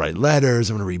 I'm going to write letters.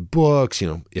 I'm going to read books,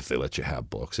 if they let you have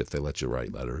books, if they let you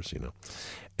write letters,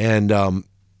 And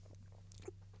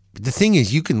the thing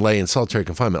is, you can lay in solitary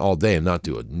confinement all day and not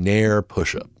do a nair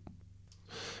push-up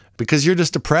because you're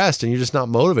just depressed and you're just not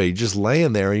motivated. You're just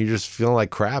laying there and you're just feeling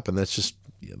like crap. And it's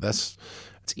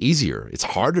easier. It's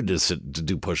harder to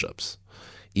do push-ups,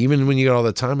 even when you got all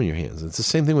that time in your hands. It's the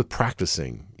same thing with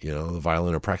practicing, the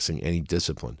violin or practicing any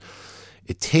discipline.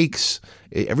 It takes,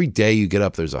 every day you get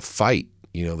up, there's a fight,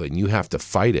 and you have to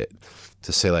fight it.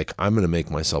 to say, like, I'm going to make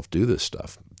myself do this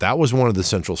stuff. That was one of the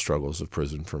central struggles of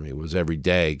prison for me, was every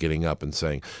day getting up and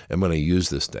saying, am I going to use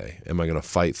this day? Am I going to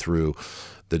fight through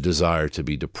the desire to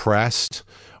be depressed,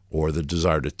 or the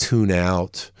desire to tune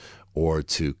out, or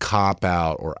to cop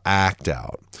out or act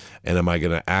out? And am I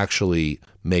going to actually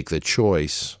make the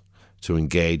choice to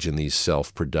engage in these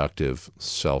self-productive,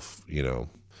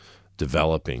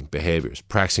 developing behaviors,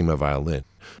 practicing my violin,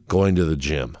 going to the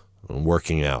gym,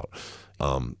 working out,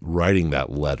 writing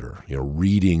that letter,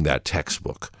 reading that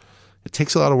textbook. It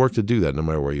takes a lot of work to do that, no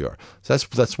matter where you are. So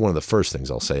that's one of the first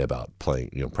things I'll say about playing,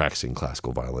 practicing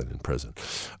classical violin in prison.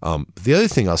 The other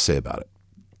thing I'll say about it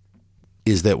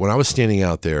is that when I was standing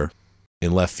out there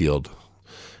in left field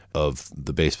of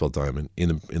the baseball diamond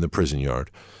in the prison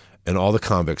yard, and all the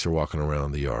convicts are walking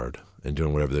around the yard and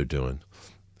doing whatever they're doing,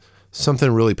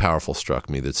 something really powerful struck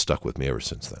me that stuck with me ever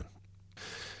since then.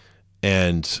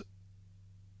 And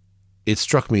it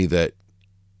struck me that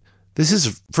this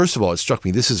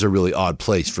is a really odd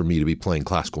place for me to be playing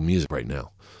classical music right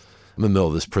now. I'm in the middle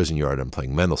of this prison yard, I'm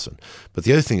playing Mendelssohn. But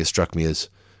the other thing that struck me is,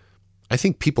 I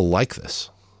think people like this.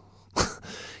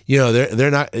 They're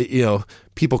not,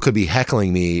 people could be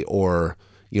heckling me or,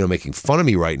 making fun of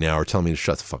me right now or telling me to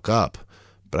shut the fuck up.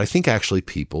 But I think actually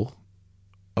people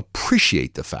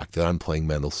appreciate the fact that I'm playing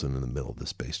Mendelssohn in the middle of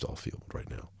this baseball field right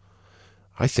now.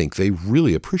 I think they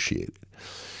really appreciate it.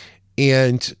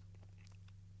 And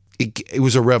it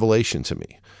was a revelation to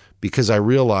me, because I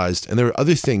realized, and there are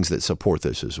other things that support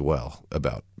this as well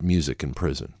about music in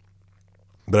prison,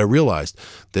 but I realized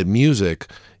that music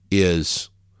is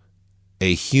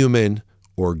a human,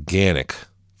 organic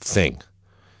thing.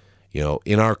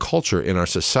 In our culture, in our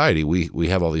society, we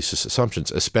have all these assumptions,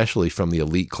 especially from the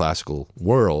elite classical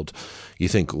world. You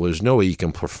think, well, there's no way you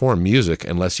can perform music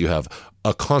unless you have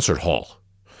a concert hall.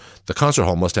 The concert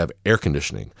hall must have air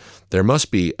conditioning. There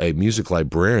must be a music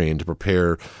librarian to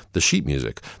prepare the sheet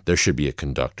music. There should be a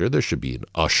conductor. There should be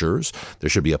ushers. There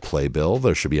should be a playbill.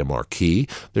 There should be a marquee.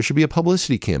 There should be a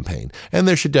publicity campaign. And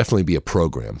there should definitely be a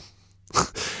program.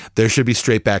 There should be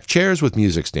straight back chairs with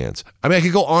music stands. I mean, I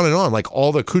could go on and on, like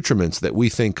all the accoutrements that we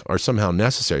think are somehow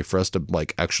necessary for us to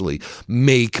actually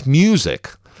make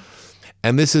music.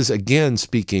 And this is, again,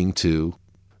 speaking to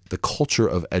the culture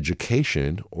of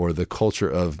education, or the culture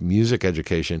of music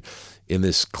education in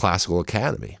this classical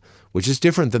academy, which is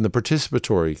different than the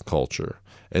participatory culture,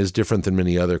 and is different than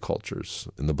many other cultures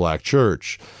in the Black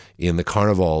church, in the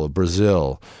Carnival of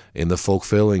Brazil, in the folk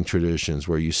filling traditions,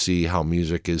 where you see how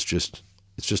music is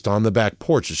it's just on the back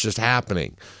porch. It's just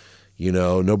happening.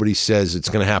 Nobody says it's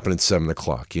going to happen at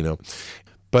 7:00,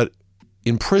 But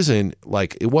in prison,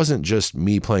 it wasn't just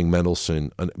me playing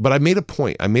Mendelssohn, but I made a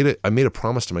point. I made a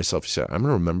promise to myself. I said, I'm going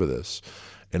to remember this,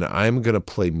 and I'm going to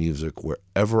play music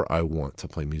wherever I want to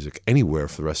play music, anywhere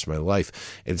for the rest of my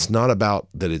life. And it's not about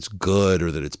that it's good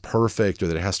or that it's perfect or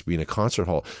that it has to be in a concert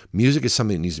hall. Music is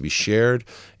something that needs to be shared.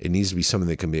 It needs to be something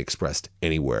that can be expressed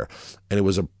anywhere. And it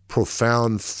was a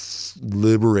profound,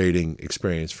 liberating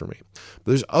experience for me.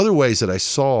 But there's other ways that I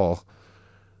saw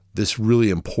this really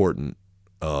important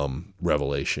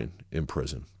revelation in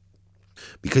prison,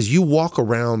 because you walk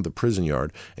around the prison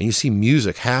yard and you see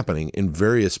music happening in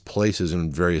various places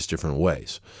in various different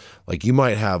ways. Like you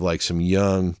might have some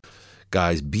young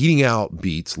guys beating out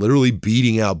beats, literally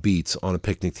beating out beats on a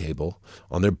picnic table,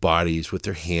 on their bodies with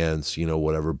their hands,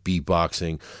 whatever,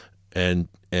 beatboxing and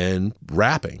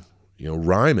rapping,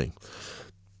 rhyming.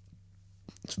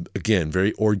 It's, again,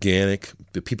 very organic.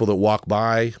 The people that walk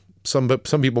by, some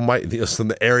people might,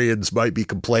 some Aryans might be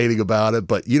complaining about it,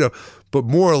 but but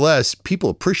more or less people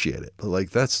appreciate it.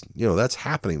 That's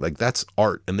happening. That's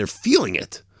art, and they're feeling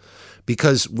it,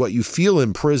 because what you feel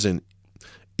in prison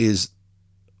is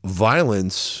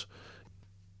violence,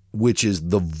 which is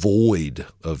the void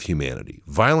of humanity.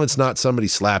 Violence, not somebody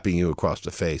slapping you across the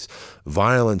face.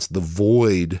 Violence, the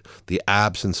void, the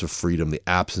absence of freedom, the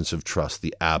absence of trust,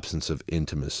 the absence of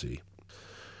intimacy.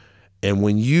 And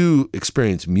when you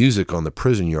experience music on the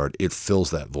prison yard, it fills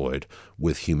that void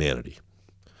with humanity.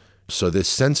 So this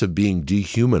sense of being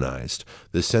dehumanized,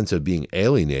 this sense of being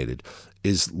alienated,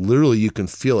 is literally, you can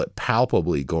feel it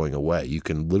palpably going away. You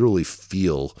can literally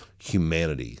feel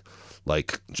humanity,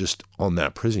 just on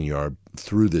that prison yard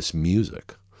through this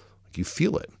music. You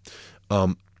feel it.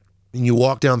 And you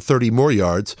walk down 30 more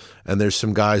yards, and there's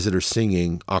some guys that are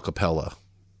singing a cappella,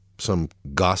 some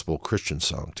gospel Christian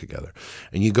song together.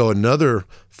 And you go another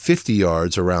 50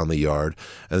 yards around the yard,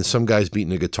 and some guy's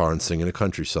beating a guitar and singing a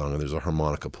country song, and there's a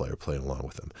harmonica player playing along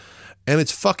with them. And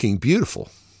it's fucking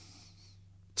beautiful.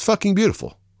 It's fucking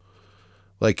beautiful.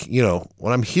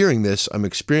 When I'm hearing this, I'm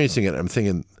experiencing it, I'm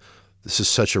thinking, this is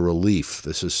such a relief.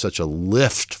 This is such a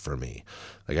lift for me.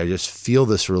 Like I just feel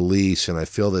this release, and I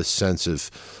feel this sense of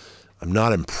I'm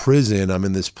not in prison. I'm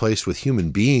in this place with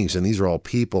human beings, and these are all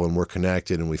people, and we're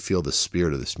connected, and we feel the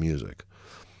spirit of this music.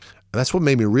 And that's what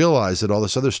made me realize that all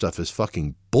this other stuff is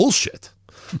fucking bullshit.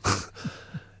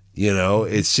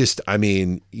 It's just,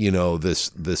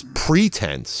 this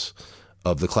pretense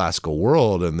of the classical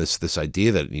world and this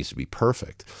idea that it needs to be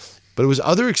perfect. But it was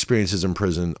other experiences in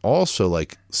prison also,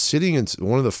 like sitting in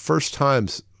one of the first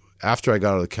times after I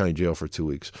got out of the county jail for 2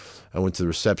 weeks, I went to the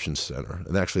reception center.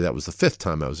 And actually that was the fifth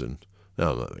time I was in,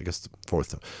 I guess the fourth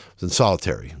time. I was in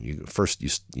solitary. You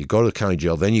go to the county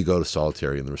jail, then you go to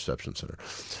solitary in the reception center.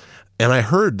 And I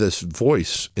heard this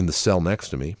voice in the cell next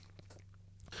to me,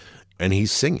 and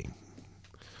he's singing.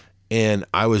 And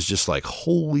I was just like,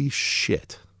 holy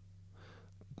shit.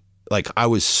 Like I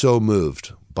was so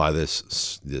moved by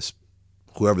this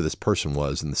whoever this person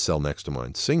was in the cell next to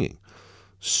mine singing.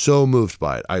 So moved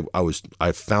by it.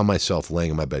 I found myself laying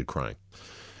in my bed crying.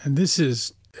 And this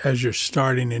is as you're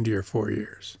starting into your 4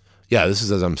 years. Yeah, this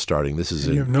is as I'm starting.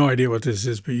 You have no idea what this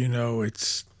is, but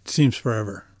it seems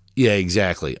forever. Yeah,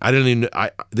 exactly.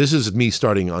 This is me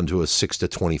starting onto a 6 to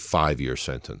 25 year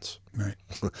sentence. Right.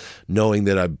 Knowing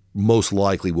that I most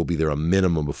likely will be there a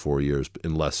minimum of 4 years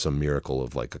unless some miracle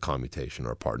of like a commutation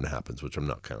or a pardon happens, which I'm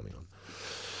not counting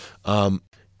on.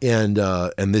 And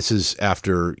this is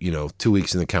after, 2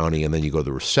 weeks in the county, and then you go to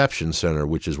the reception center,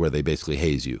 which is where they basically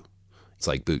haze you. It's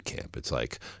like boot camp. It's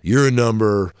like, you're a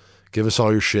number, give us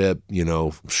all your shit,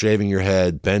 shaving your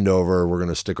head, bend over, we're going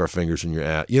to stick our fingers in your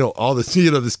ass, all this,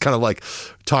 this kind of like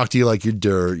talk to you like you're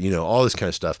dirt, all this kind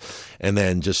of stuff. And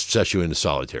then just set you into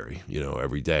solitary,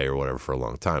 every day or whatever for a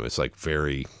long time. It's like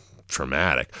very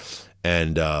traumatic.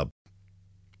 And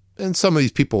some of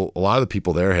these people, a lot of the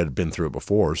people there had been through it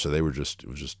before. So it was just,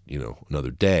 another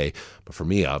day. But for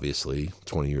me, obviously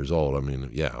 20 years old,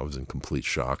 I was in complete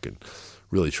shock and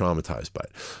really traumatized by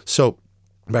it. So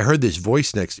I heard this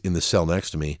voice in the cell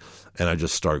next to me, and I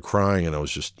just started crying, and I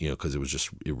was just, because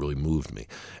it really moved me.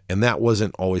 And that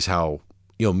wasn't always how,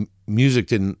 music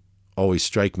didn't always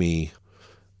strike me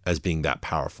as being that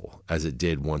powerful as it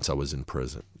did once I was in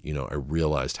prison. I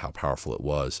realized how powerful it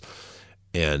was,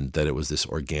 and that it was this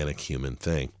organic human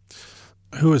thing.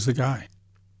 Who was the guy?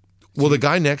 Well, the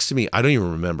guy next to me, I don't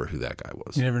even remember who that guy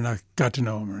was. You never got to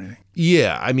know him or anything?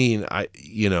 Yeah,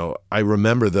 I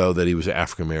remember, though, that he was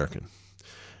African-American.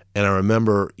 And I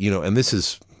remember, and this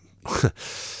is,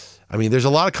 there's a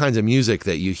lot of kinds of music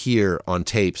that you hear on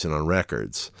tapes and on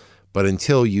records, but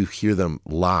until you hear them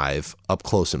live, up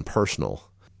close and personal,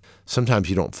 sometimes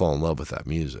you don't fall in love with that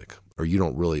music, or you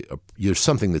don't really, there's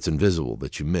something that's invisible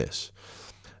that you miss.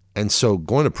 And so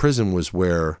going to prison was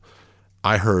where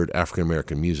I heard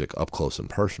African-American music up close and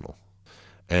personal.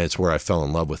 And it's where I fell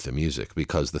in love with the music,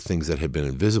 because the things that had been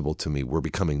invisible to me were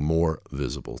becoming more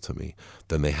visible to me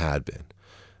than they had been.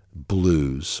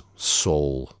 Blues,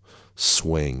 soul,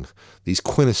 swing, these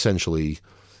quintessentially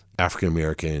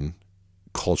African-American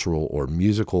cultural or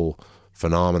musical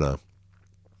phenomena.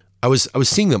 I was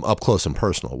seeing them up close and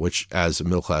personal, which as a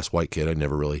middle-class white kid I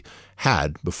never really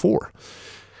had before.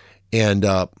 And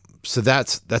so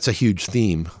that's a huge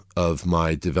theme of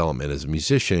my development as a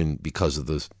musician because of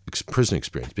the prison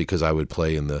experience, because I would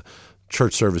play in the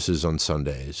church services on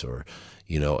Sundays, or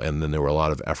and then there were a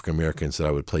lot of African Americans that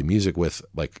I would play music with,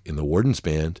 like in the Warden's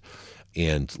Band,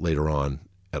 and later on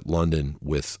at London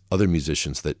with other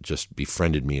musicians that just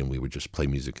befriended me, and we would just play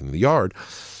music in the yard,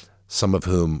 some of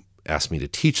whom asked me to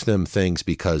teach them things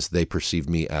because they perceived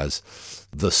me as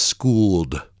the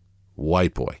schooled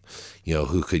white boy,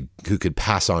 who could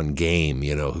pass on game,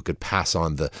 who could pass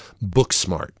on the book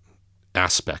smart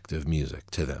aspect of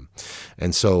music to them.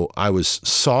 And so I was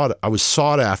sought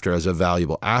after as a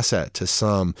valuable asset to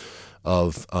some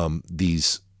of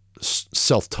these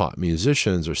self-taught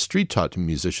musicians or street-taught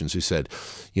musicians who said,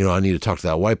 I need to talk to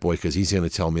that white boy because he's going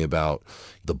to tell me about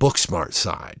the book smart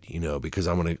side, because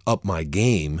I'm going to up my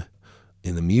game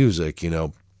in the music,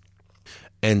 and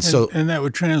that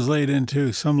would translate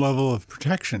into some level of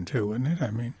protection too, wouldn't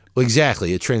it? Well,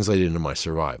 exactly. It translated into my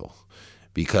survival,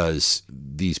 because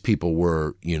these people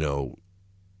were,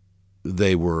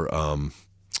 they were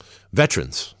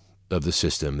veterans of the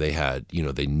system. They had,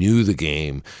 they knew the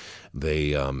game. They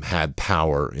had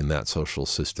power in that social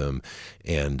system.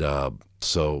 And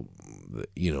so,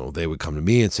 they would come to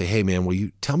me and say, hey, man, will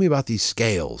you tell me about these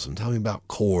scales and tell me about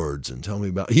chords and tell me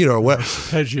about, what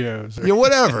arpeggios.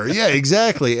 Whatever. Yeah,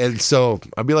 exactly. And so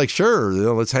I'd be like, sure,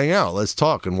 let's hang out, let's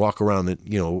talk and walk around.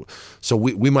 And, so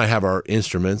we might have our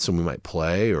instruments and we might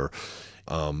play, or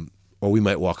or we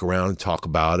might walk around and talk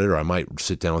about it, or I might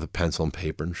sit down with a pencil and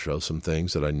paper and show some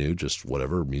things that I knew, just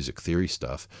whatever, music theory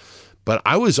stuff. But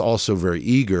I was also very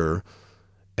eager,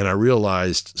 and I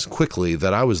realized quickly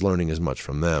that I was learning as much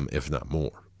from them, if not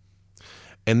more.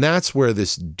 And that's where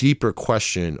this deeper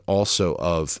question also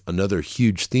of another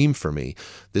huge theme for me,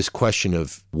 this question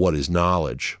of what is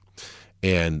knowledge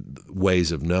and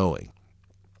ways of knowing.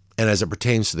 And as it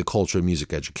pertains to the culture of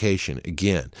music education,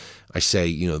 again, I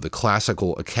say, the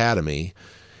classical academy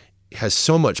has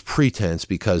so much pretense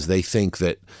because they think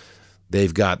that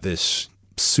they've got this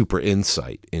super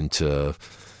insight into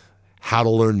how to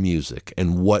learn music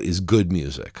and what is good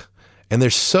music. And they're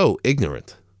so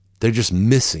ignorant. They're just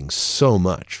missing so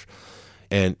much.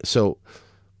 And so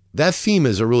that theme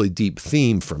is a really deep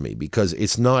theme for me because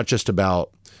it's not just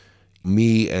about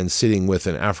me and sitting with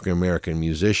an African-American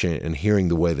musician and hearing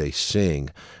the way they sing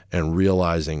and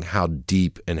realizing how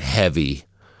deep and heavy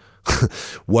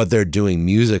what they're doing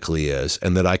musically is,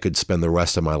 and that I could spend the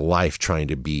rest of my life trying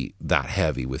to be that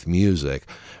heavy with music,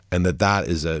 and that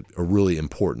is a really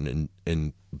important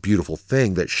and beautiful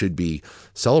thing that should be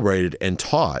celebrated and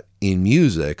taught in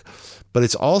music. But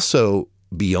it's also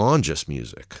beyond just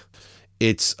music.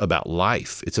 It's about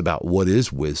life. It's about what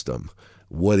is wisdom,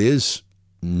 what is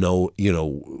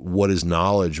what is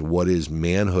knowledge, what is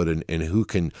manhood, and who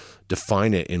can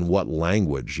define it in what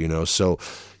language, So,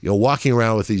 walking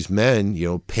around with these men,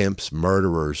 pimps,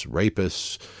 murderers,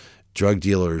 rapists, drug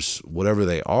dealers, whatever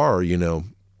they are,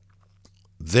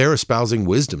 they're espousing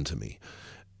wisdom to me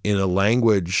in a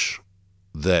language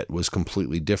that was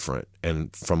completely different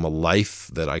and from a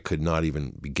life that I could not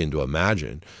even begin to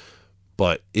imagine.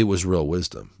 But it was real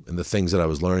wisdom, and the things that I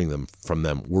was learning from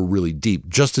them were really deep,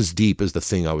 just as deep as the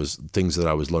things that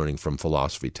I was learning from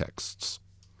philosophy texts.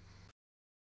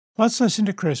 Let's listen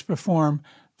to Chris perform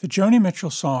the Joni Mitchell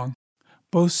song,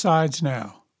 Both Sides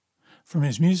Now, from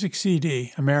his music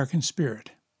CD, American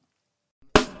Spirit.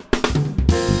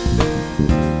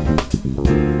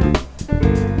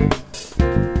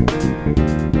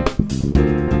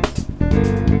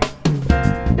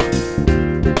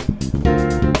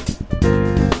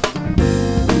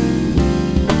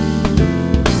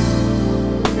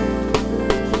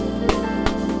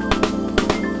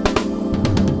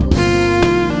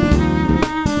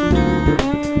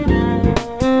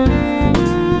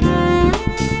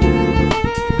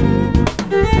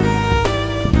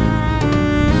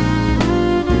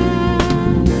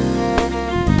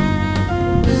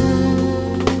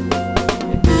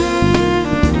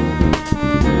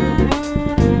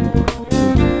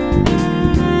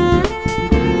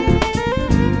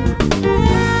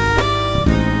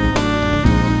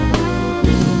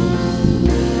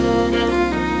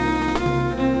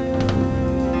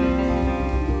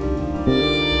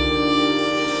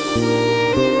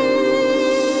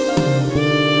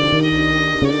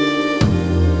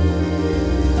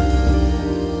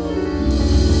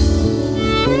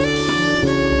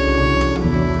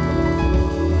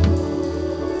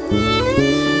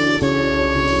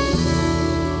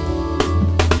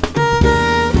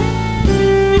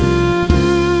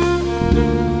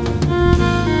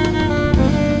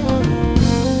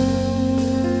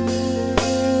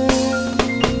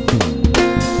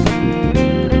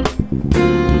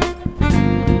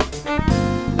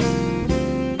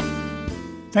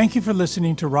 Thank you for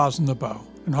listening to Rosin the Bow,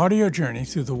 an audio journey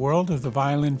through the world of the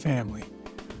violin family.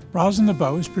 Rosin the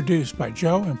Bow is produced by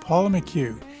Joe and Paula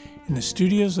McHugh in the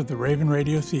studios of the Raven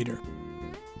Radio Theater.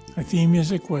 Our theme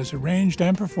music was arranged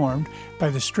and performed by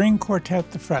the string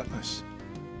quartet The Fretless.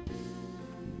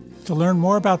 To learn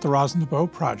more about the Rosin the Bow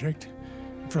project,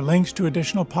 and for links to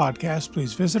additional podcasts,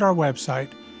 please visit our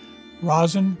website,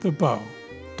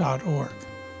 rosinthebow.org.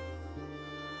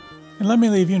 And let me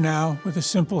leave you now with a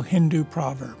simple Hindu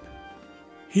proverb.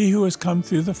 He who has come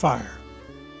through the fire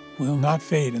will not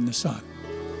fade in the sun.